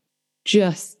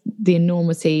just the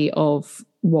enormity of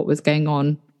what was going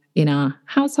on in our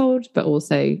household, but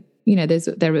also,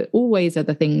 there are always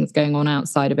other things going on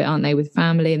outside of it, aren't they, with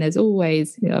family? And there's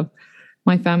always,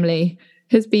 my family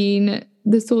has been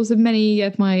the source of many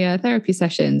of my therapy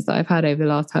sessions that I've had over the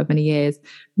last how many years.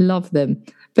 Love them.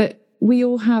 But we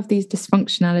all have these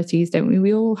dysfunctionalities, don't we?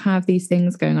 We all have these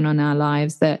things going on in our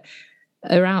lives that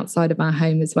are outside of our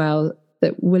home as well,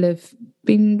 that will have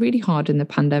been really hard in the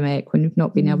pandemic when we've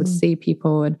not been able to see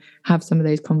people and have some of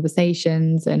those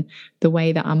conversations, and the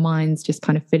way that our minds just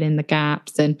kind of fill in the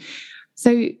gaps. And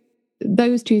so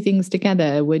those two things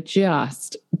together were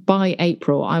just, by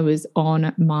April, I was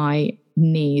on my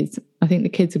knees. I think the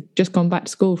kids have just gone back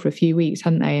to school for a few weeks,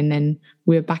 hadn't they? And then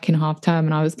we were back in half term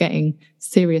and I was getting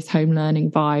serious home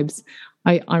learning vibes.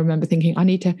 I remember thinking, I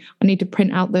need to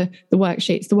print out the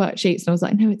worksheets. And I was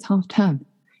like, no, it's half term.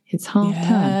 It's half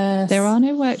term. There are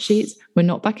no worksheets. We're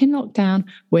not back in lockdown.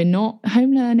 We're not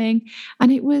home learning.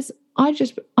 And it was,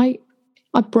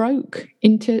 I broke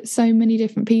into so many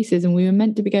different pieces, and we were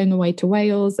meant to be going away to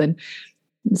Wales and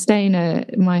staying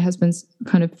at my husband's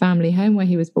kind of family home where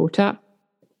he was brought up.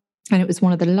 And it was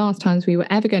one of the last times we were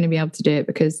ever going to be able to do it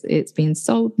because it's been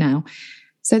sold now.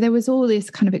 So there was all this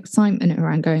kind of excitement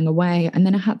around going away. And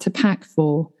then I had to pack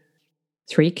for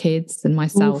 3 kids and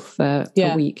myself for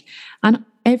a week. And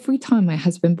every time my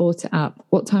husband brought it up,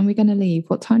 what time are we going to leave?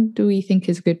 What time do we think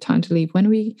is a good time to leave? When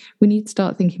we need to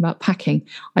start thinking about packing?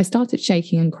 I started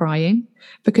shaking and crying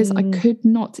because I could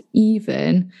not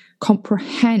even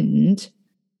comprehend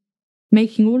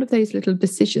making all of those little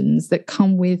decisions that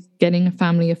come with getting a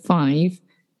family of 5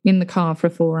 in the car for a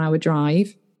 4-hour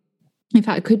drive. In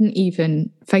fact, I couldn't even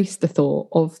face the thought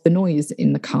of the noise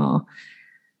in the car.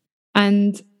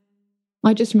 And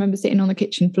I just remember sitting on the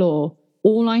kitchen floor.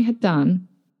 All I had done,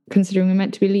 considering we were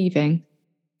meant to be leaving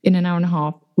in an hour and a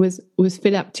half, was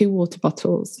fill up 2 water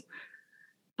bottles.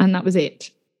 And that was it.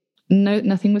 No,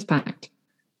 nothing was packed.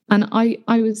 And I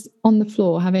was on the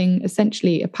floor having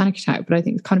essentially a panic attack, but I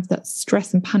think kind of that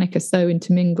stress and panic are so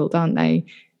intermingled, aren't they?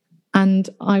 And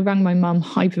I rang my mum,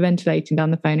 hyperventilating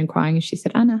down the phone and crying, and she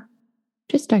said, Anna,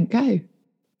 just don't go.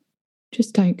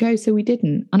 Just don't go. So we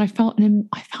didn't. And I felt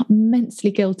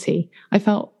immensely guilty. I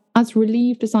felt as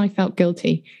relieved as I felt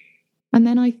guilty. And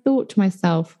then I thought to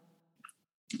myself,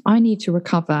 I need to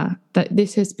recover. That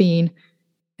this has been,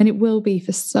 and it will be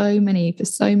for so many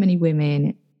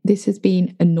women, this has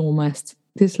been enormous.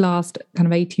 This last kind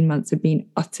of 18 months have been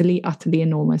utterly, utterly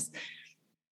enormous.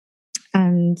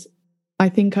 And I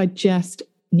think I just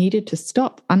needed to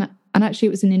stop. And actually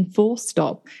it was an enforced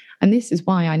stop. And this is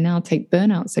why I now take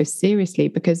burnout so seriously,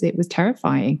 because it was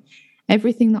terrifying.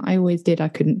 Everything that I always did, I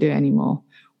couldn't do anymore.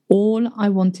 All I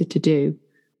wanted to do,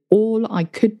 all I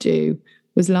could do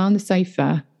was lie on the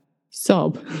sofa,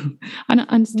 sob,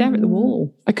 and stare at the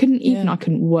wall. I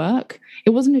couldn't work. It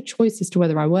wasn't a choice as to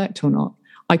whether I worked or not.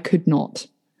 I could not.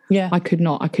 Yeah. I could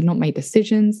not make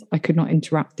decisions. I could not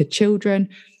interact with the children.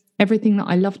 Everything that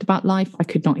I loved about life, I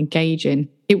could not engage in.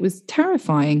 It was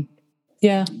terrifying.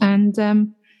 Yeah. And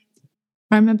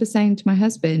I remember saying to my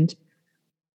husband,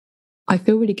 I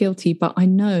feel really guilty, but I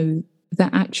know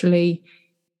that actually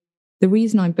the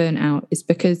reason I'm burnt out is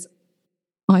because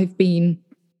I've been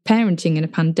parenting in a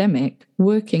pandemic,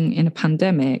 working in a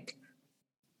pandemic,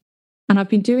 and I've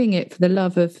been doing it for the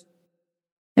love of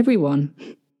everyone,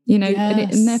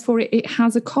 and therefore it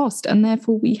has a cost, and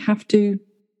therefore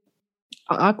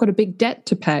I've got a big debt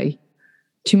to pay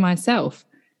to myself.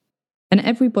 And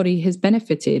everybody has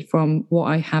benefited from what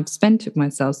I have spent of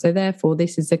myself. So therefore,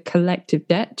 this is a collective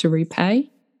debt to repay.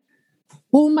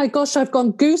 Oh my gosh, I've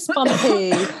gone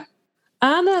goosebumpy.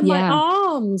 Anna, my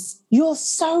arms. You're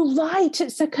so right.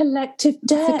 It's a collective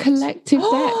debt. It's a collective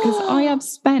debt because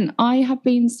I have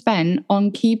been spent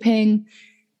on keeping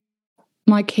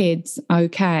my kids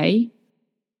okay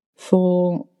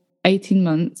for 18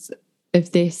 months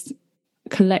of this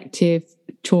collective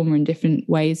trauma in different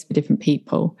ways for different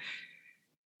people.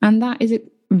 And that is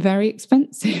very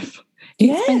expensive.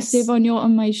 Yes. Expensive on your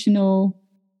emotional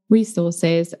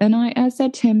resources. And I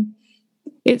said to him,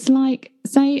 it's like,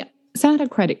 say I had a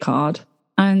credit card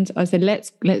and I said,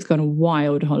 let's go on a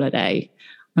wild holiday.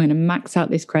 I'm going to max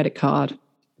out this credit card.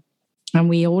 And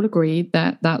we all agreed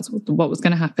that that's what was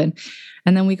going to happen.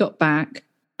 And then we got back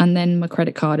and then my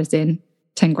credit card is in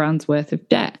 10 grand's worth of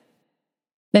debt.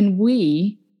 Then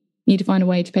we need to find a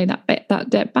way to pay that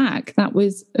debt back. That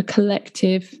was a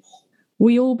collective,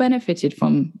 we all benefited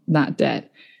from that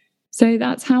debt. So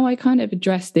that's how I kind of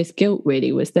addressed this guilt,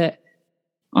 really, was that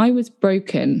I was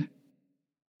broken,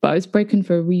 but I was broken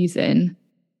for a reason.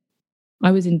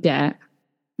 I was in debt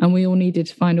and we all needed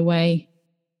to find a way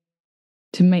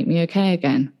to make me okay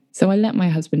again. So I let my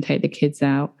husband take the kids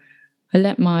out. I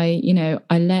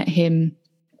let him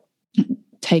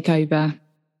take over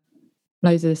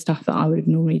loads of the stuff that I would have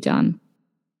normally done.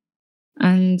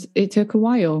 And it took a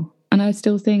while. And I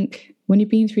still think when you've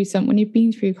been through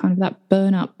kind of that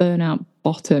burnout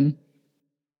bottom,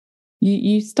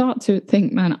 you start to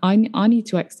think, man, I need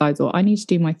to exercise, or I need to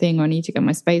do my thing, or I need to get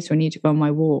my space, or I need to go on my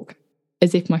walk,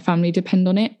 as if my family depend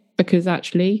on it, because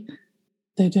actually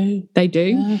they do.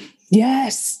 Yeah.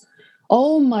 Yes.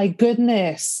 Oh my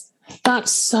goodness.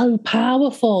 That's so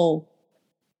powerful.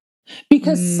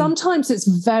 Because sometimes it's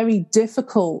very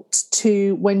difficult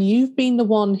to, when you've been the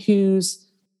one who's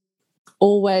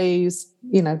always,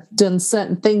 done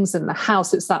certain things in the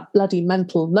house. It's that bloody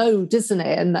mental load, isn't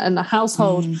it? And the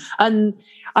household. And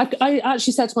I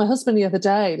actually said to my husband the other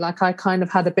day, like, I kind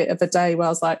of had a bit of a day where I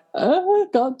was like, oh,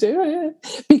 I can't do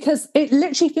it. Because it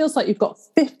literally feels like you've got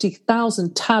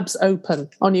 50,000 tabs open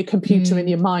on your computer in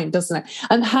your mind, doesn't it?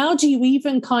 And how do you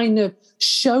even kind of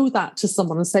show that to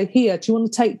someone and say, here, do you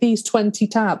want to take these 20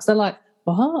 tabs? They're like,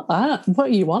 what are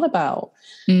you on about?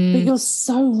 But you're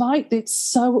so right.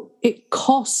 It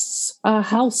costs our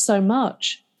house so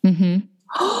much.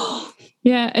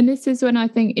 Yeah. And this is when I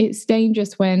think it's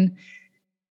dangerous when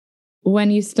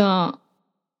you start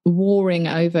warring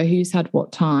over who's had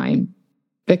what time,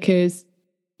 because,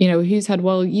 who's had,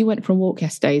 well, you went for a walk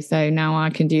yesterday, so now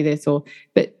I can do this.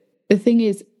 But the thing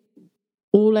is,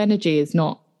 all energy it's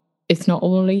not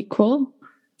all equal.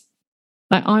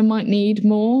 Like, I might need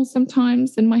more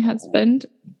sometimes than my husband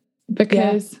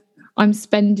because I'm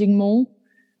spending more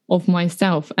of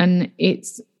myself, and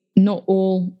it's not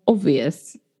all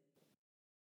obvious.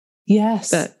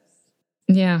 Yes. But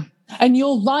yeah. And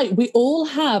you're right. We all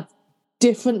have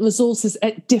different resources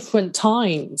at different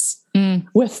times.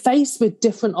 We're faced with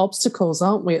different obstacles,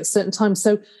 aren't we, at certain times?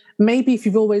 So maybe if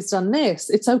you've always done this,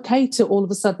 it's okay to all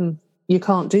of a sudden, you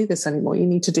can't do this anymore. You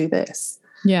need to do this.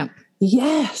 Yeah.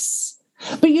 Yes.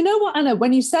 But you know what, Anna,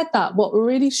 when you said that, what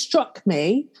really struck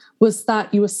me was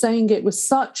that you were saying it with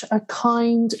such a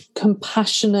kind,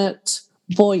 compassionate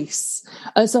voice,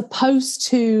 as opposed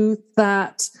to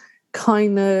that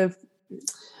kind of,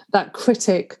 that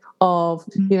critic of,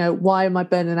 why am I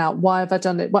burning out? Why have I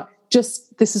done it?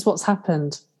 Just, this is what's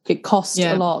happened. It cost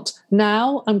a lot.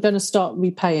 Now I'm going to start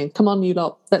repaying. Come on, you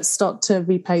lot, let's start to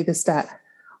repay this debt.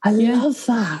 I love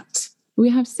that. We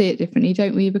have to see it differently,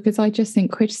 don't we? Because I just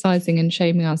think criticising and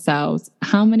shaming ourselves,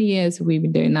 how many years have we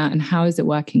been doing that, and how is it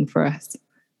working for us?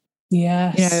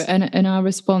 Yes. And our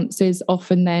response is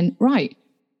often then, right,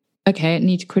 okay, I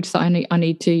need to criticise, I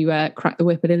need to crack the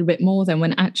whip a little bit more then,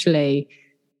 when actually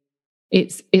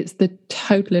it's the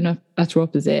total and utter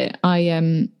opposite.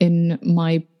 In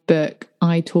my book,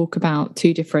 I talk about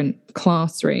two different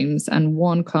classrooms, and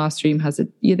one classroom has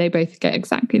they both get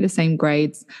exactly the same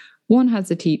grades. One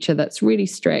has a teacher that's really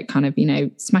strict, kind of,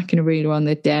 smacking a ruler on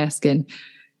the desk and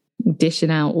dishing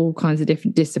out all kinds of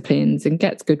different disciplines and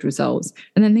gets good results.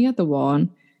 And then the other one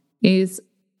is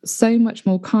so much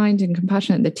more kind and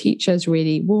compassionate. The teacher's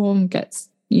really warm, gets,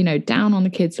 down on the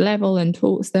kids' level and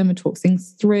talks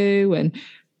things through, and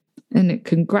it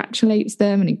congratulates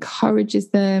them and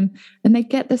encourages them, and they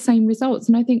get the same results.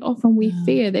 And I think often we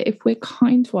fear that if we're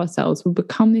kind to ourselves, we'll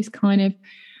become this kind of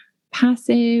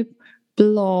passive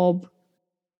blob,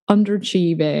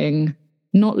 underachieving,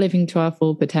 not living to our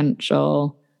full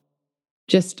potential,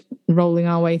 just rolling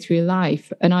our way through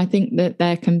life. And I think that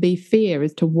there can be fear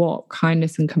as to what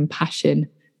kindness and compassion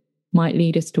might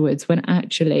lead us towards, when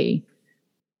actually,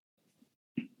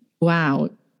 wow,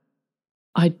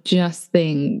 I just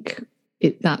think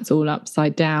that's all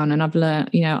upside down. And I've learned,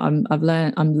 I've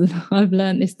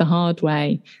learned this the hard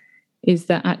way, is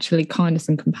that actually kindness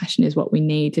and compassion is what we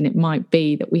need. And it might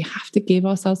be that we have to give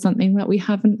ourselves something that we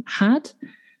haven't had.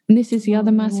 And this is the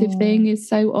other massive thing, is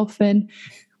so often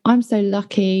I'm so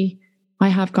lucky I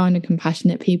have kind and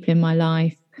compassionate people in my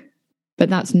life, but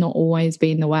that's not always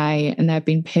been the way. And there have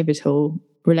been pivotal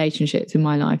relationships in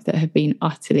my life that have been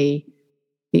utterly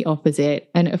the opposite.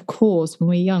 And of course, when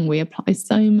we're young, we apply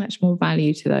so much more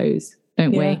value to those,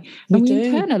 don't we? And we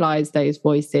internalize those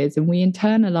voices, and we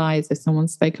internalize if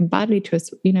someone's spoken badly to us.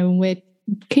 When we're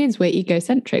kids, we're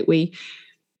egocentric. We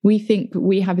think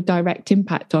we have a direct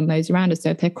impact on those around us.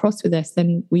 So if they're cross with us,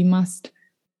 then we must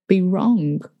be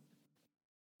wrong.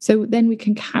 So then we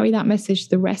can carry that message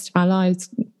the rest of our lives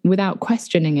without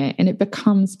questioning it, and it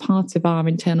becomes part of our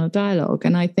internal dialogue.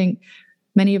 And I think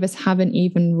many of us haven't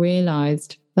even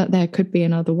realized that there could be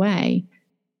another way.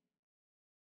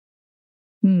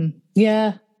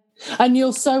 Yeah. And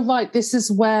you're so right. This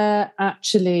is where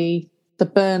actually the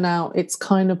burnout, it's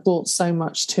kind of brought so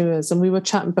much to us. And we were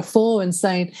chatting before and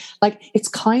saying, like, it's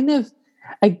kind of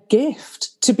a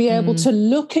gift to be able to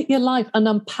look at your life and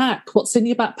unpack what's in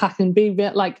your backpack and be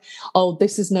like, oh,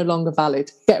 this is no longer valid.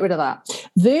 Get rid of that.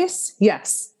 This,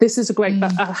 yes, this is a great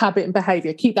habit and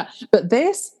behavior. Keep that. But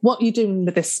this, what are you doing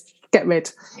with this? Get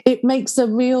rid. It makes a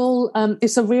real,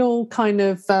 it's a real kind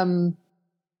of,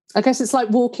 I guess it's like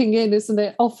walking in, isn't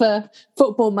it, off a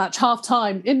football match, half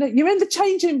time. You're in the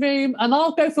changing room, and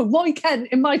I'll go for Roy Kent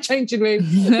in my changing room,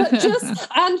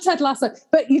 and Ted Lasso.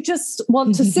 But you just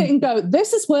want to sit and go,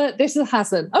 this has worked, this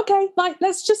hasn't. Okay, right,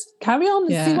 let's just carry on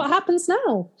and see what happens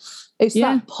now. It's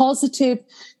that positive,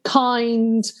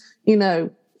 kind,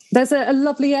 There's a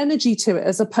lovely energy to it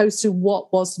as opposed to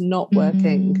what was not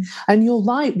working. And you're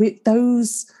right, with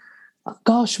those,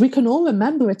 gosh, we can all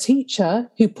remember a teacher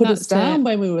who put us down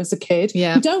when we were as a kid.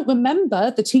 Yeah. We don't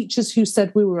remember the teachers who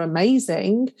said we were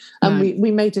amazing and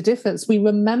we made a difference. We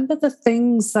remember the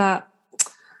things that,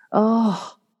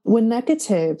 were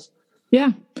negative.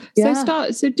 Yeah.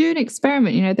 So do an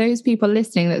experiment. Those people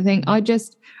listening that think,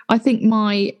 I think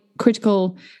my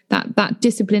critical, that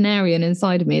disciplinarian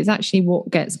inside of me is actually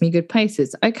what gets me good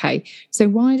places. Okay, so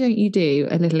why don't you do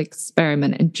a little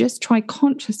experiment and just try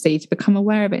consciously to become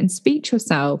aware of it and speak to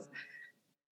yourself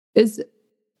as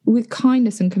with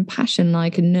kindness and compassion,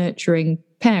 like a nurturing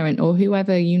parent or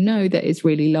whoever that is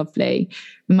really lovely.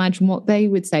 Imagine what they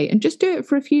would say and just do it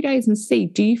for a few days and see,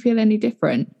 do you feel any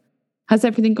different? Has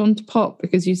everything gone to pot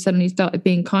because you suddenly started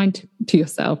being kind to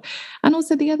yourself? And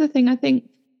also the other thing, I think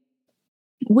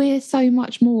we're so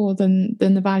much more than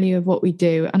the value of what we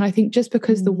do. And I think just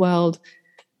because the world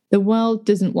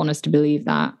doesn't want us to believe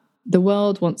that. The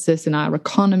world wants us, in our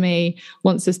economy,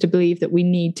 wants us to believe that we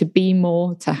need to be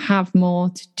more, to have more,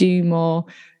 to do more,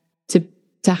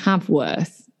 to have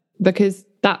worth, because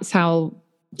that's how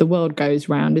the world goes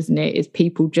round, isn't it? Is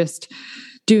people just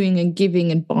doing and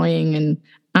giving and buying and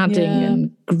adding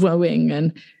and growing,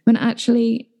 and when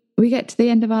actually we get to the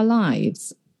end of our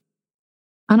lives.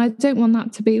 And I don't want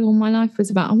that to be all my life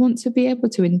was about. I want to be able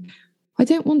to, I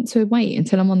don't want to wait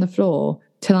until I'm on the floor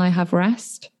till I have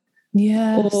rest.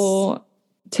 Yes. Or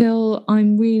till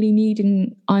I'm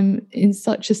in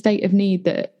such a state of need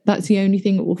that that's the only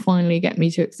thing that will finally get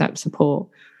me to accept support.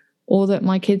 Or that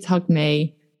my kids hug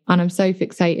me and I'm so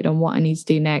fixated on what I need to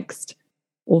do next,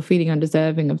 or feeling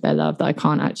undeserving of their love that I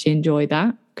can't actually enjoy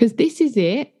that. Because this is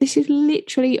it. This is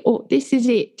literally, this is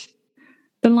it.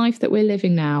 The life that we're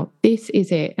living now, this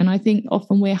is it. And I think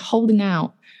often we're holding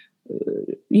out,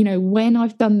 when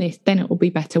I've done this, then it will be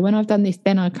better. When I've done this,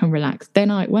 then I can relax. When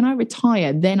I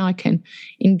retire, then I can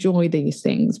enjoy these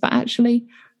things. But actually,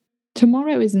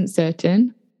 tomorrow isn't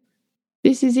certain.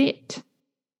 This is it.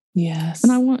 Yes.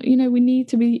 And I want, we need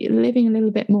to be living a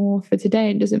little bit more for today.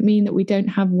 It doesn't mean that we don't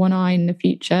have one eye in the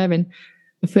future and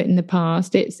a foot in the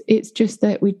past. It's just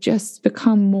that we just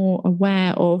become more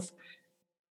aware of,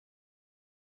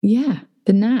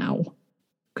 the now,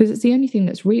 because it's the only thing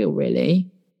that's real, really.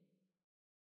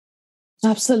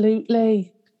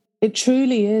 Absolutely. It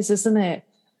truly is, isn't it?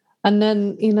 And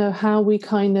then, how we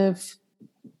kind of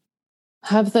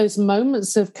have those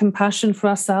moments of compassion for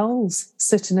ourselves,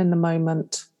 sitting in the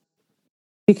moment.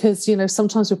 Because,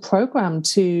 sometimes we're programmed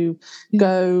to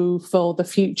go for the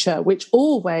future, which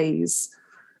always,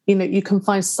 you can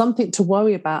find something to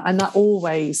worry about, and that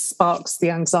always sparks the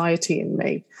anxiety in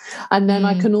me. And then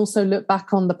I can also look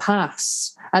back on the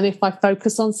past. And if I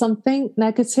focus on something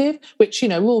negative, which,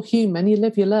 we're all human, you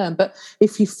live, you learn. But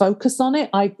if you focus on it,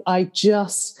 I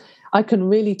can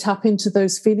really tap into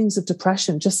those feelings of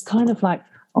depression, just kind of like,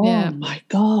 my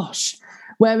gosh.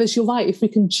 Whereas you're right, if we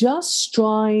can just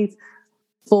strive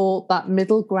for that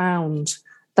middle ground,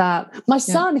 that my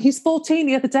son, he's 14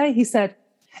 the other day, he said,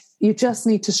 you just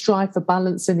need to strive for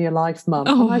balance in your life, Mum.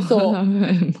 Oh, and I thought,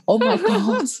 oh my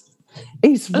God,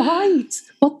 he's right.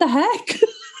 What the heck?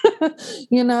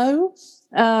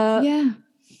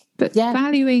 But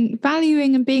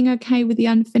valuing and being okay with the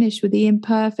unfinished, with the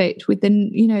imperfect, with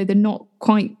the the not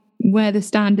quite where the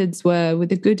standards were, with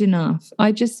the good enough.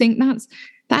 I just think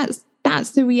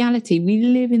that's the reality. We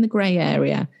live in the grey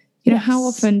area. How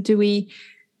often do we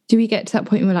get to that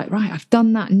point where we're like, right, I've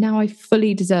done that, and now I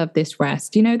fully deserve this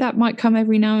rest? That might come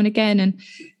every now and again.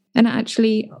 And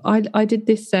actually, I did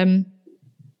this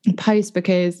post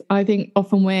because I think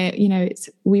often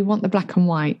we want the black and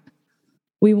white.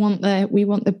 We want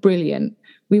the brilliant.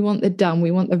 We want the done.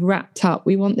 We want the wrapped up.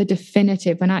 We want the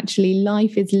definitive. And actually,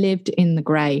 life is lived in the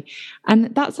grey.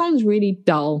 And that sounds really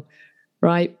dull,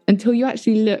 right? Until you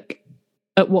actually look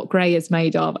at what grey is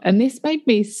made of. And this made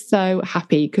me so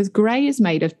happy, because grey is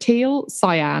made of teal,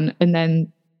 cyan, and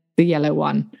then the yellow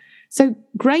one. So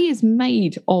grey is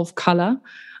made of colour.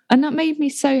 And that made me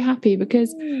so happy,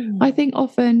 because I think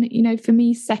often, for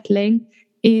me, settling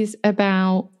is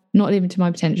about not living to my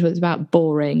potential. It's about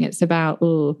boring. It's about,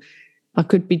 I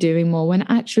could be doing more, when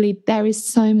actually there is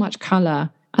so much colour.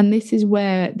 And this is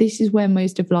where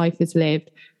most of life is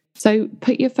lived. So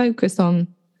put your focus on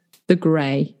the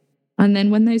grey. And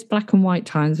then when those black and white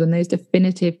times, when those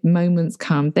definitive moments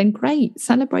come, then great,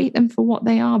 celebrate them for what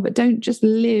they are, but don't just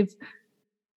live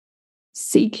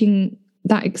seeking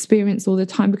that experience all the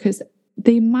time, because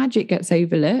the magic gets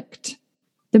overlooked.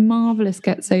 The marvellous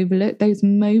gets overlooked. Those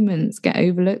moments get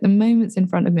overlooked. The moments in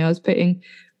front of me, I was putting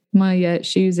my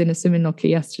shoes in a swimming locker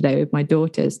yesterday with my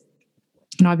daughters.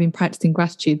 And I've been practicing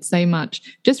gratitude so much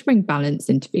just to bring balance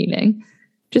into feeling,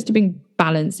 just to bring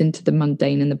balance into the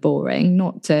mundane and the boring,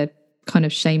 not to kind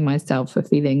of shame myself for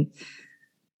feeling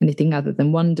anything other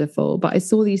than wonderful. But I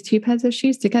saw these two pairs of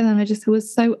shoes together and I just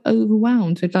was so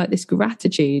overwhelmed with like this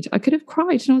gratitude. I could have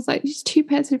cried, and I was like, these two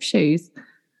pairs of shoes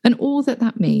and all that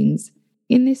that means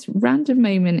in this random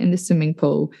moment in the swimming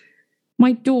pool.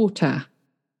 My daughter,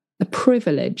 a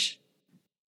privilege.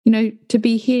 You know, to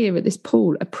be here at this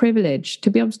pool, a privilege.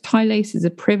 To be able to tie laces, a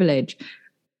privilege.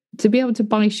 To be able to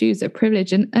buy shoes, a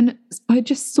privilege. And I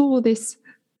just saw this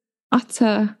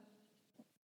utter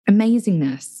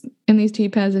amazingness in these two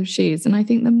pairs of shoes. And I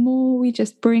think the more we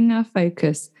just bring our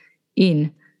focus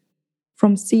in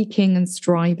from seeking and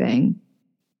striving,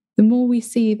 the more we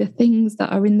see the things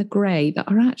that are in the grey that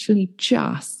are actually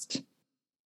just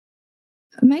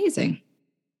amazing.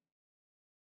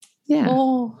 Yeah.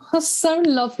 Oh, that's so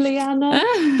lovely, Anna.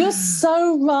 You're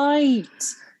so right.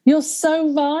 You're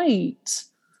so right.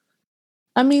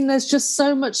 I mean, there's just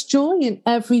so much joy in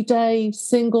everyday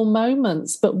single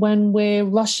moments, but when we're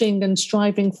rushing and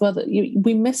striving for other,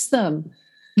 we miss them.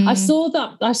 I saw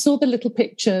the little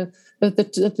picture of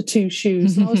the two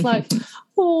shoes, and I was like,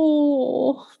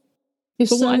 oh. But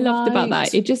what I loved about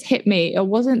that, it just hit me. I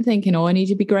wasn't thinking, I need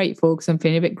to be grateful because I'm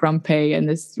feeling a bit grumpy and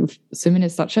this swimming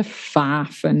is such a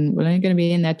faff and we're only going to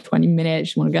be in there 20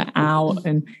 minutes, you want to get out.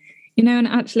 And, you know, and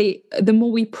actually the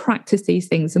more we practice these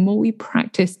things, the more we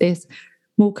practice this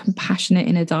more compassionate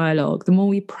inner dialogue, the more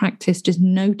we practice just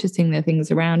noticing the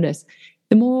things around us,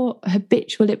 the more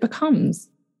habitual it becomes.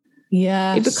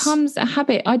 Yes. It becomes a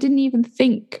habit. I didn't even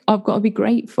think I've got to be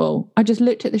grateful. I just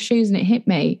looked at the shoes and it hit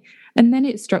me. And then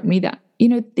it struck me that, you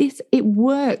know, it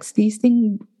works. These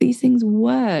things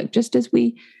work just as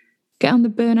we get on the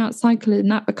burnout cycle, and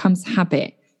that becomes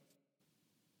habit.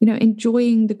 You know,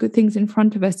 enjoying the good things in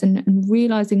front of us and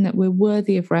realizing that we're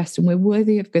worthy of rest and we're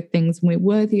worthy of good things and we're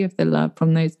worthy of the love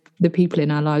from the people in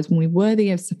our lives and we're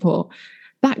worthy of support.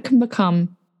 That can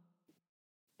become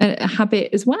a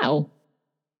habit as well.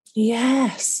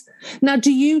 Yes. Now,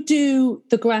 do you do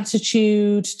the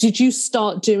gratitude? Did you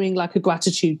start doing like a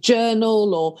gratitude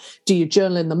journal, or do you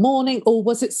journal in the morning? Or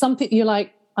was it something you're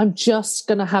like, I'm just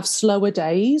going to have slower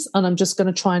days and I'm just going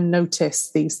to try and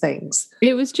notice these things?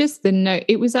 It was just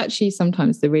it was actually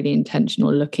sometimes the really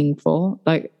intentional looking for,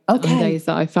 like on days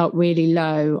that I felt really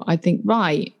low, I think,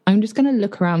 right, I'm just going to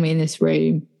look around me in this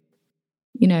room.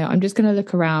 You know, I'm just going to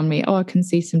look around me. Oh, I can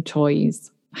see some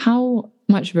toys. How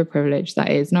much of a privilege that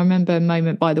is. And I remember a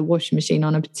moment by the washing machine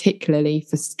on a particularly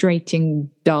frustrating,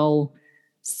 dull,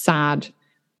 sad,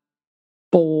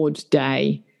 bored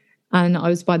day. And I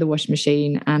was by the washing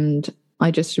machine and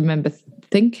I just remember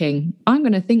thinking, I'm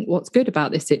going to think what's good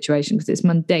about this situation because it's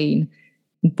mundane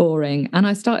and boring. And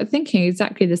I started thinking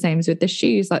exactly the same as with the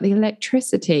shoes, like the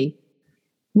electricity.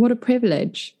 What a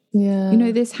privilege. Yeah. You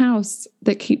know, this house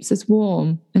that keeps us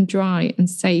warm and dry and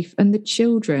safe, and the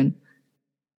children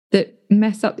that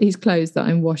mess up these clothes that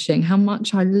I'm washing, how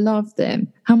much I love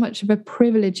them, how much of a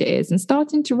privilege it is, and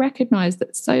starting to recognize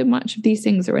that so much of these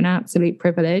things are an absolute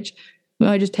privilege.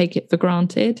 I just take it for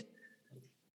granted.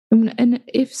 And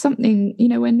if something, you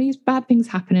know, when these bad things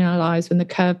happen in our lives, when the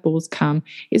curveballs come,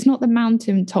 it's not the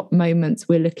mountaintop moments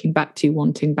we're looking back to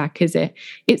wanting back, is it?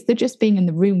 It's the just being in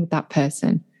the room with that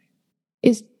person.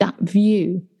 It's that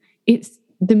view. It's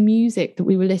the music that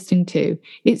we were listening to.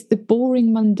 It's the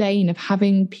boring mundane of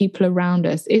having people around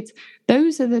us.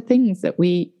 Those are the things that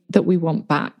we want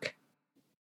back.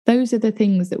 Those are the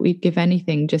things that we'd give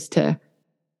anything just to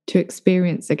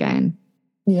experience again.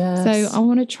 Yes. So I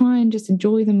want to try and just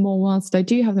enjoy them more whilst I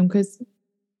do have them, because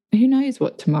who knows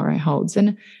what tomorrow holds.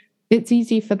 And it's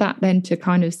easy for that then to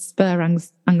kind of spur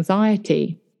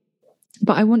anxiety.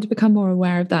 But I want to become more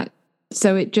aware of that,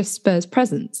 so it just spurs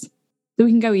presence. So we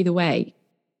can go either way.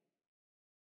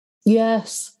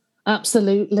 Yes,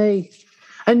 absolutely.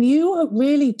 And you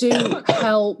really do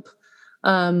help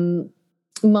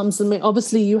mums. And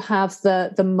obviously you have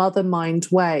the Mother Mind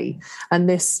Way, and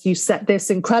you set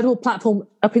this incredible platform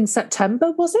up in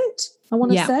September, was it? I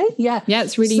want to say. Yeah,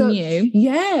 it's really new.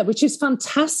 Yeah, which is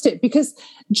fantastic, because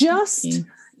just,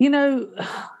 you know,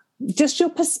 just your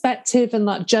perspective and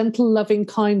that gentle, loving,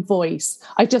 kind voice.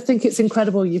 I just think it's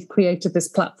incredible you've created this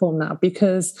platform now,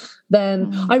 because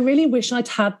then I really wish I'd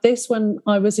had this when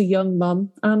I was a young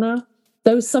mum, Anna.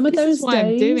 Some of those why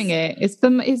days. I'm doing it.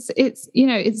 It's you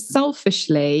know, it's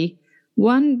selfishly,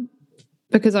 one,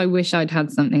 because I wish I'd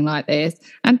had something like this,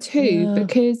 and two,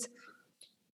 because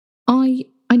I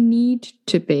need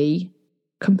to be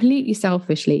completely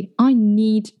selfishly, I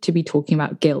need to be talking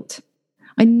about guilt.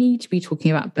 I need to be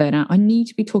talking about burnout. I need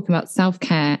to be talking about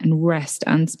self-care and rest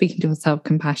and speaking to myself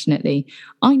compassionately.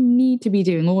 I need to be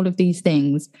doing all of these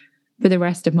things for the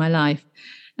rest of my life.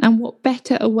 And what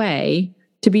better a way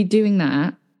to be doing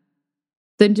that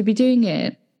than to be doing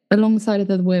it alongside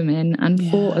other women and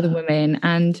for other women.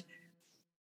 And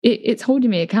it's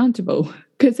holding me accountable,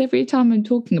 because every time I'm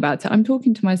talking about it, I'm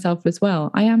talking to myself as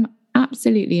well. I am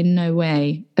absolutely in no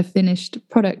way a finished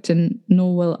product, and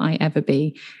nor will I ever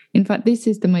be. In fact, this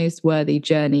is the most worthy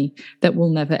journey that will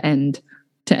never end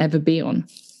to ever be on.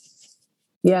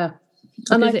 Yeah.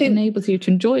 And I think it enables you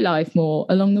to enjoy life more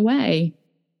along the way.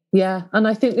 Yeah. And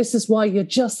I think this is why you're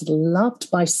just loved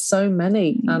by so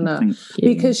many, Anna,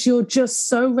 because you're just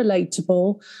so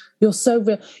relatable. You're so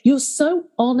real. You're so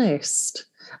honest.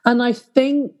 And I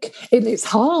think it's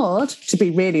hard to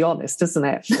be really honest, isn't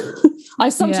it? I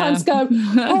sometimes go,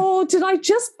 oh, did I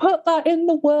just put that in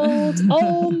the world?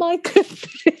 Oh, my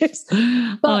goodness.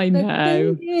 But I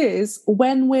know. The thing is,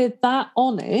 when we're that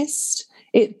honest,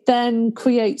 it then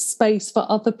creates space for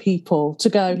other people to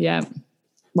go,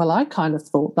 well, I kind of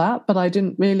thought that, but I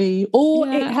didn't really, or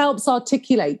it helps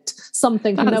articulate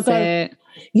something. That's and they'll go, it.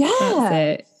 Yeah. That's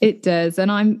it. It does.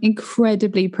 And I'm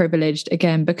incredibly privileged,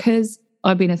 again, because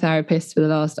I've been a therapist for the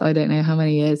last, I don't know how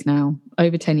many years now,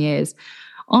 over 10 years.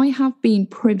 I have been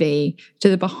privy to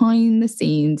the behind the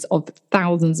scenes of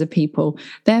thousands of people.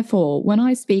 Therefore, when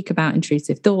I speak about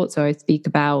intrusive thoughts or I speak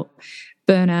about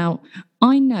burnout,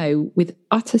 I know with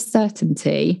utter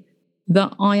certainty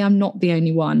that I am not the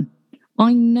only one.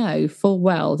 I know full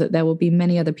well that there will be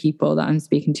many other people that I'm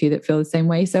speaking to that feel the same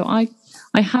way. So I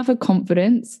have a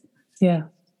confidence. Yeah.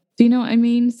 Do you know what I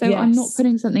mean? So Yes. I'm not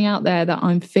putting something out there that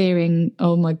I'm fearing,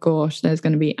 oh my gosh, there's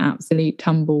going to be absolute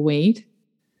tumbleweed.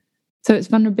 So it's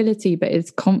vulnerability, but it's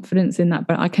confidence in that.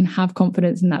 But I can have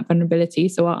confidence in that vulnerability.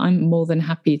 So I'm more than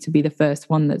happy to be the first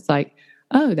one that's like,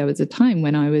 oh, there was a time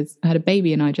when I had a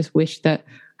baby and I just wished that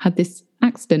I had this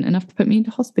accident enough to put me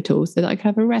into hospital so that I could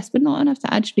have a rest, but not enough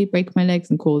to actually break my legs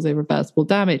and cause irreversible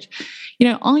damage. You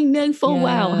know, I know full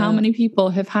well how many people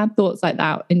have had thoughts like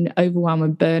that in overwhelm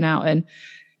and burnout and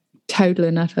total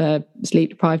and utter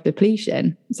sleep deprived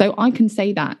depletion. So I can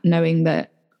say that knowing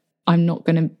that I'm not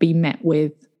going to be met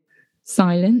with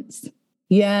silence.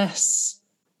 Yes.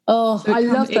 Oh, so I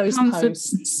love those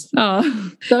posts.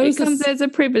 There's a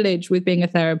privilege with being a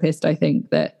therapist, I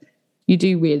think, that you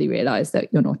do really realise that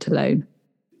you're not alone.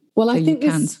 Well, I think you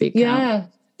can speak out.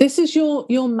 This is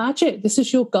your magic. This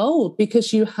is your gold,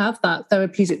 because you have that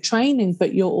therapeutic training,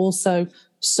 but you're also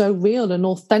so real and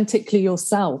authentically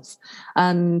yourself.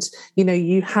 And, you know,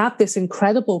 you have this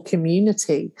incredible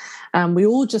community and we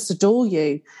all just adore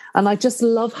you. And I just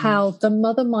love how the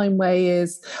Mother Mind way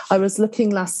is. I was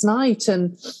looking last night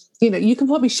and, you know, you can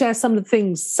probably share some of the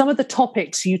things, some of the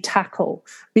topics you tackle,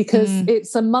 because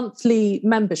it's a monthly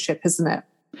membership, isn't it?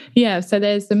 Yeah, so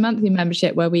there's the monthly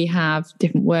membership where we have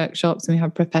different workshops and we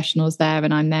have professionals there,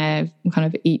 and I'm there kind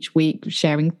of each week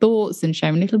sharing thoughts and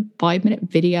sharing little 5-minute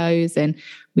videos, and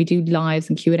we do lives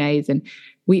and Q&As, and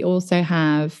we also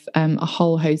have a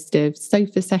whole host of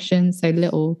sofa sessions, so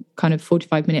little kind of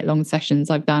 45-minute long sessions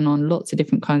I've done on lots of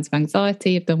different kinds of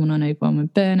anxiety. I've done one on overwhelm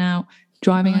and burnout,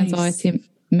 driving anxiety,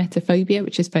 metaphobia,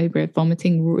 which is phobia of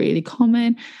vomiting, really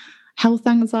common, health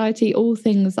anxiety, all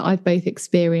things that I've both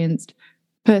experienced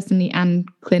personally and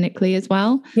clinically as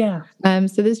well. Yeah.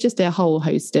 So there's just a whole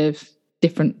host of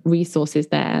different resources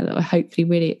there that are hopefully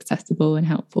really accessible and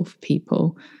helpful for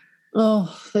people.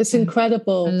 Oh, that's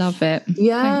incredible. I love it.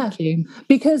 Yeah. Thank you.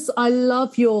 Because I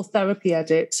love your Therapy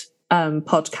Edit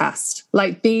podcast.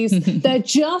 Like these, they're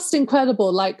just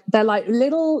incredible. Like they're like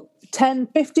little 10,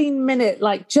 15 minute,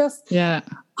 like just, I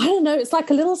don't know, it's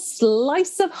like a little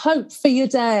slice of hope for your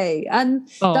day. And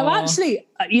they're actually,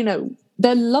 you know,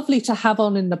 they're lovely to have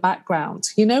on in the background.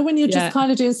 You know, when you're just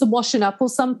kind of doing some washing up or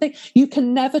something, you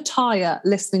can never tire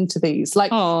listening to these.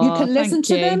 Like you can listen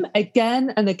to them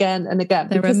again and again and again.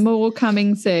 There are more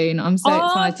coming soon. I'm so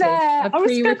excited. I've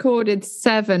pre-recorded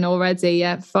 7 already.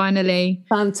 Yeah, finally.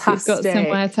 Fantastic. We've got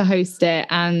somewhere to host it.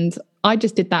 And I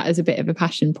just did that as a bit of a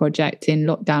passion project in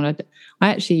lockdown. I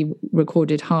actually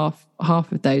recorded half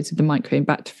of those with the microphone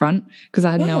back to front because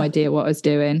I had no idea what I was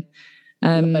doing.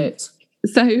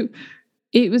 So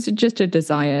it was just a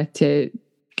desire to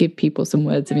give people some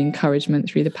words of encouragement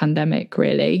through the pandemic,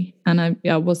 really. And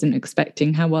I wasn't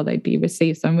expecting how well they'd be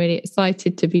received. So I'm really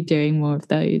excited to be doing more of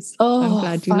those. Oh, I'm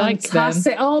glad you like them.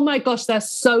 Oh my gosh, they're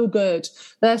so good.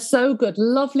 They're so good.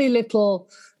 Lovely little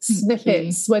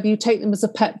snippets, whether you take them as a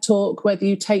pep talk, whether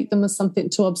you take them as something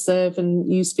to observe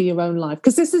and use for your own life.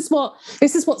 Because this is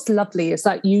what's lovely, is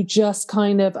that you just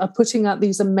kind of are putting out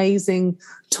these amazing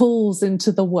tools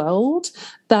into the world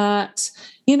that,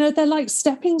 you know, they're like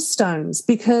stepping stones.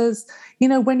 Because, you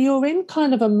know, when you're in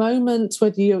kind of a moment,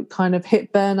 whether you kind of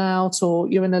hit burnout or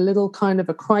you're in a little kind of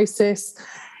a crisis,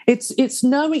 it's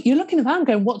knowing, you're looking around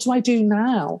going, what do I do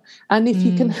now? And if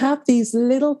you can have these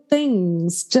little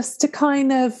things just to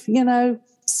kind of, you know,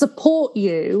 support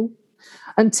you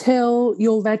until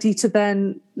you're ready to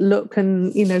then look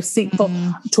and, you know, seek for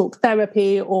talk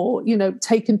therapy or, you know,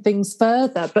 taking things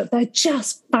further. But they're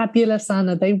just fabulous,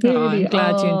 Anna. They really I'm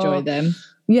glad are. you enjoy them.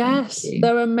 Yes,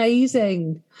 they're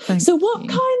amazing. So what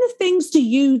kind of things do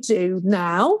you do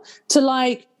now to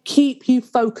like keep you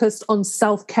focused on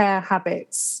self-care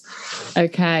habits?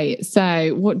 Okay,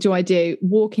 so what do I do?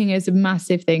 Walking is a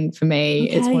massive thing for me.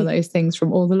 It's one of those things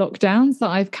from all the lockdowns that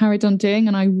I've carried on doing,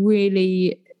 and I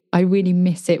really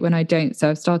miss it when I don't. So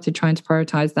I've started trying to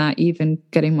prioritize that, even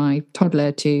getting my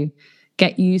toddler to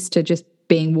get used to just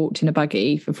being walked in a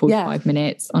buggy for 45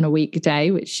 minutes on a weekday,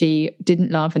 which she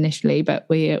didn't love initially, but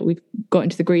we've got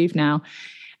into the groove now.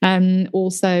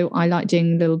 Also, I like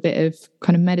doing a little bit of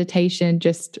kind of meditation,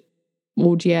 just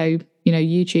audio, you know,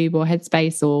 YouTube or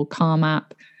Headspace or Calm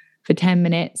app for 10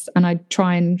 minutes. And I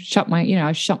try and shut my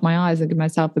eyes and give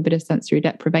myself a bit of sensory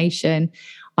deprivation.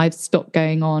 I've stopped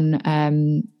going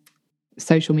on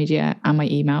social media and my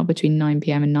email between 9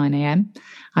 p.m. and 9 a.m.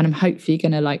 And I'm hopefully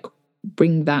going to like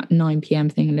bring that 9 p.m.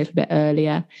 thing a little bit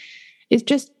earlier. It's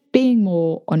just being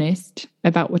more honest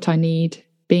about what I need,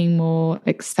 being more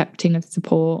accepting of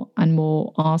support and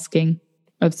more asking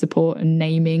of support, and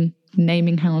naming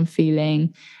how I'm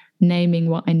feeling, naming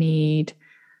what I need.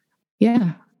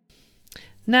 Yeah.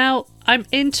 Now, I'm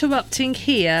interrupting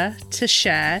here to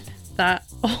share that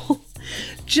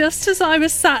just as I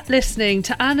was sat listening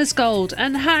to Anna's Gold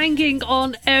and hanging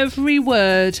on every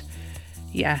word,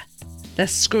 the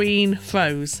screen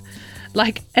froze.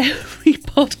 Like every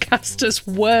podcaster's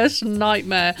worst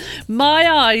nightmare, my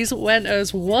eyes went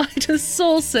as wide as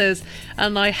saucers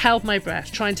and I held my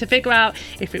breath, trying to figure out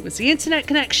if it was the internet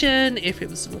connection, if it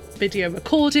was a video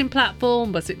recording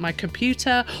platform, was it my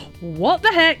computer? What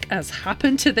the heck has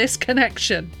happened to this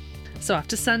connection? So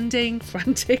after sending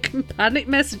frantic and panic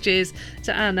messages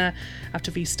to Anna,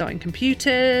 after restarting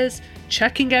computers,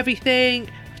 checking everything,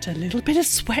 after a little bit of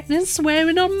sweating and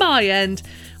swearing on my end,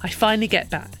 I finally get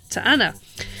back to Anna.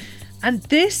 And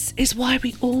this is why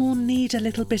we all need a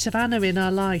little bit of Anna in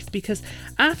our life, because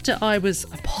after I was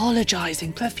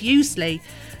apologising profusely,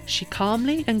 she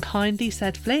calmly and kindly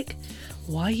said, Flick,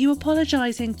 why are you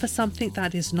apologising for something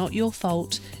that is not your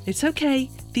fault? It's okay,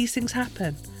 these things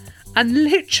happen. And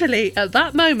literally at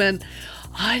that moment,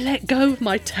 I let go of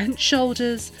my tense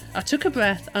shoulders. I took a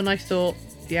breath and I thought,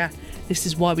 this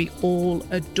is why we all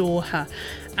adore her.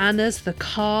 Anna's the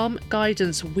calm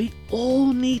guidance we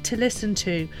all need to listen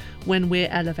to when we're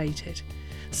elevated.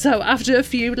 So after a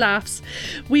few laughs,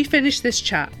 we finish this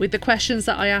chat with the questions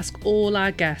that I ask all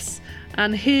our guests.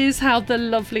 And here's how the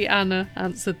lovely Anna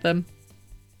answered them.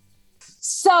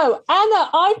 So, Anna,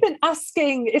 I've been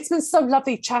asking, it's been so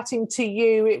lovely chatting to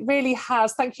you. It really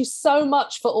has. Thank you so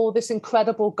much for all this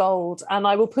incredible gold. And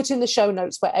I will put in the show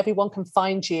notes where everyone can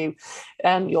find you,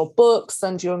 your books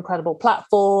and your incredible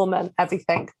platform and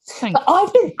everything. But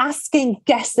I've been asking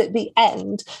guests at the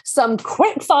end some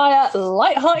quick fire,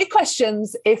 lighthearted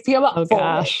questions if you're up for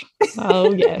gosh. It.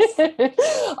 Oh, yes.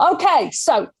 Okay,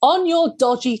 so on your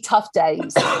dodgy, tough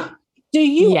days, do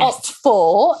you opt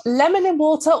for lemon in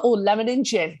water or lemon in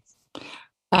gin?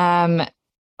 I'm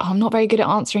not very good at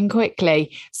answering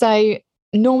quickly. So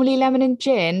normally lemon and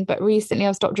gin, but recently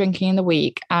I've stopped drinking in the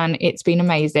week and it's been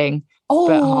amazing,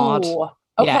 but hard.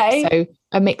 Okay. Yeah, so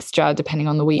a mixture depending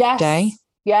on the weekday.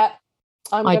 Yeah.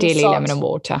 Ideally lemon and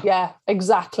water. Yeah,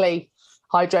 exactly.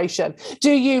 Hydration.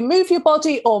 Do you move your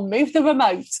body or move the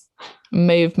remote?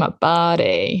 Move my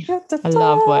body. I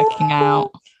love working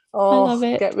out. Oh, I love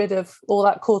it. Get rid of all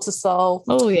that cortisol.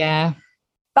 Oh, yeah.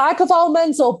 Bag of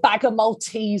almonds or bag of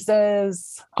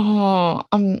Maltesers? Oh,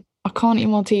 I can't eat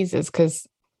Maltesers because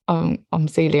I'm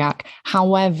celiac.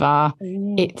 However,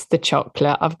 it's the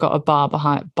chocolate. I've got a bar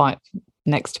bite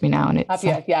next to me now, and it's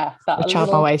I've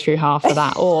chatted my way through half of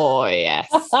that. Oh, yes.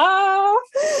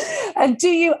 And do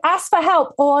you ask for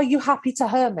help or are you happy to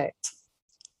hermit?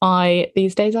 I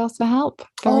these days ask for help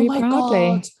very proudly.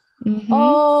 God. Mm-hmm.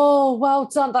 Oh, well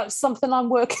done. That's something I'm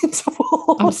working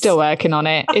towards. I'm still working on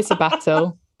it. It's a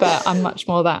battle, but I'm much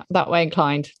more that way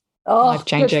inclined. Oh,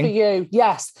 life-changing. Good for you.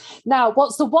 Yes. Now,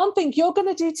 what's the one thing you're going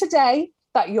to do today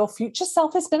that your future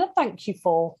self is going to thank you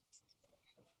for?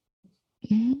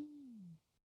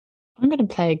 I'm going to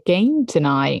play a game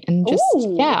tonight and just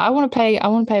I want to play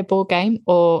a board game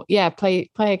or play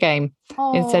a game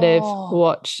instead of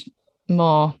watch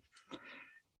more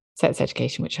sex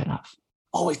education, which I love.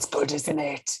 Oh, it's good, isn't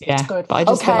it? Yeah, it's good. But I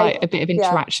just feel like a bit of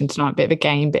interaction tonight, a bit of a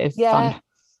game, bit of fun.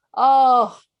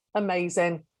 Oh,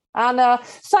 amazing. Anna,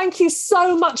 thank you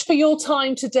so much for your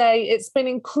time today. It's been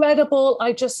incredible.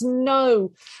 I just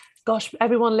know, gosh,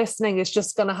 everyone listening is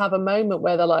just going to have a moment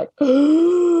where they're like,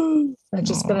 they're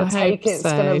just going to take it. It's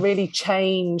going to really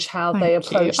change how they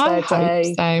approach their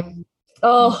day. So.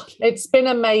 Oh, it's been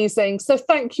amazing. So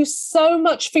thank you so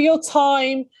much for your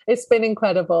time. It's been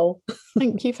incredible.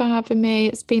 Thank you for having me.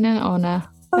 It's been an honour.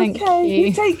 Thank you.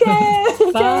 You take care.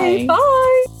 Okay,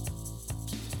 bye.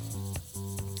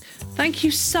 Thank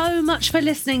you so much for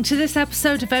listening to this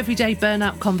episode of Everyday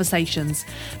Burnout Conversations.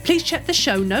 Please check the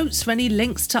show notes for any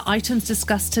links to items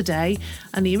discussed today,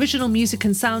 and the original music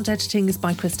and sound editing is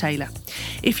by Chris Taylor.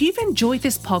 If you've enjoyed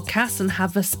this podcast and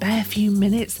have a spare few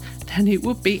minutes, then it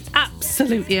would be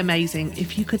absolutely amazing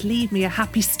if you could leave me a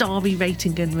happy starry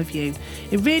rating and review.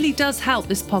 It really does help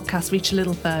this podcast reach a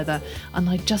little further, and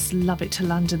I'd just love it to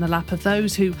land in the lap of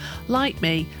those who, like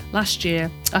me, last year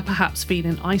are perhaps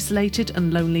feeling isolated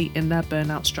and lonely in their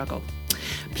burnout struggle.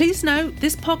 Please note,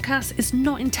 this podcast is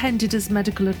not intended as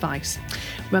medical advice.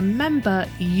 Remember,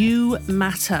 you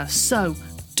matter, so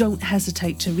don't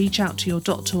hesitate to reach out to your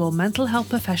doctor or mental health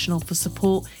professional for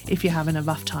support if you're having a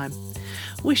rough time.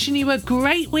 Wishing you a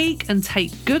great week and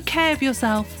take good care of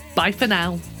yourself. Bye for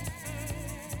now.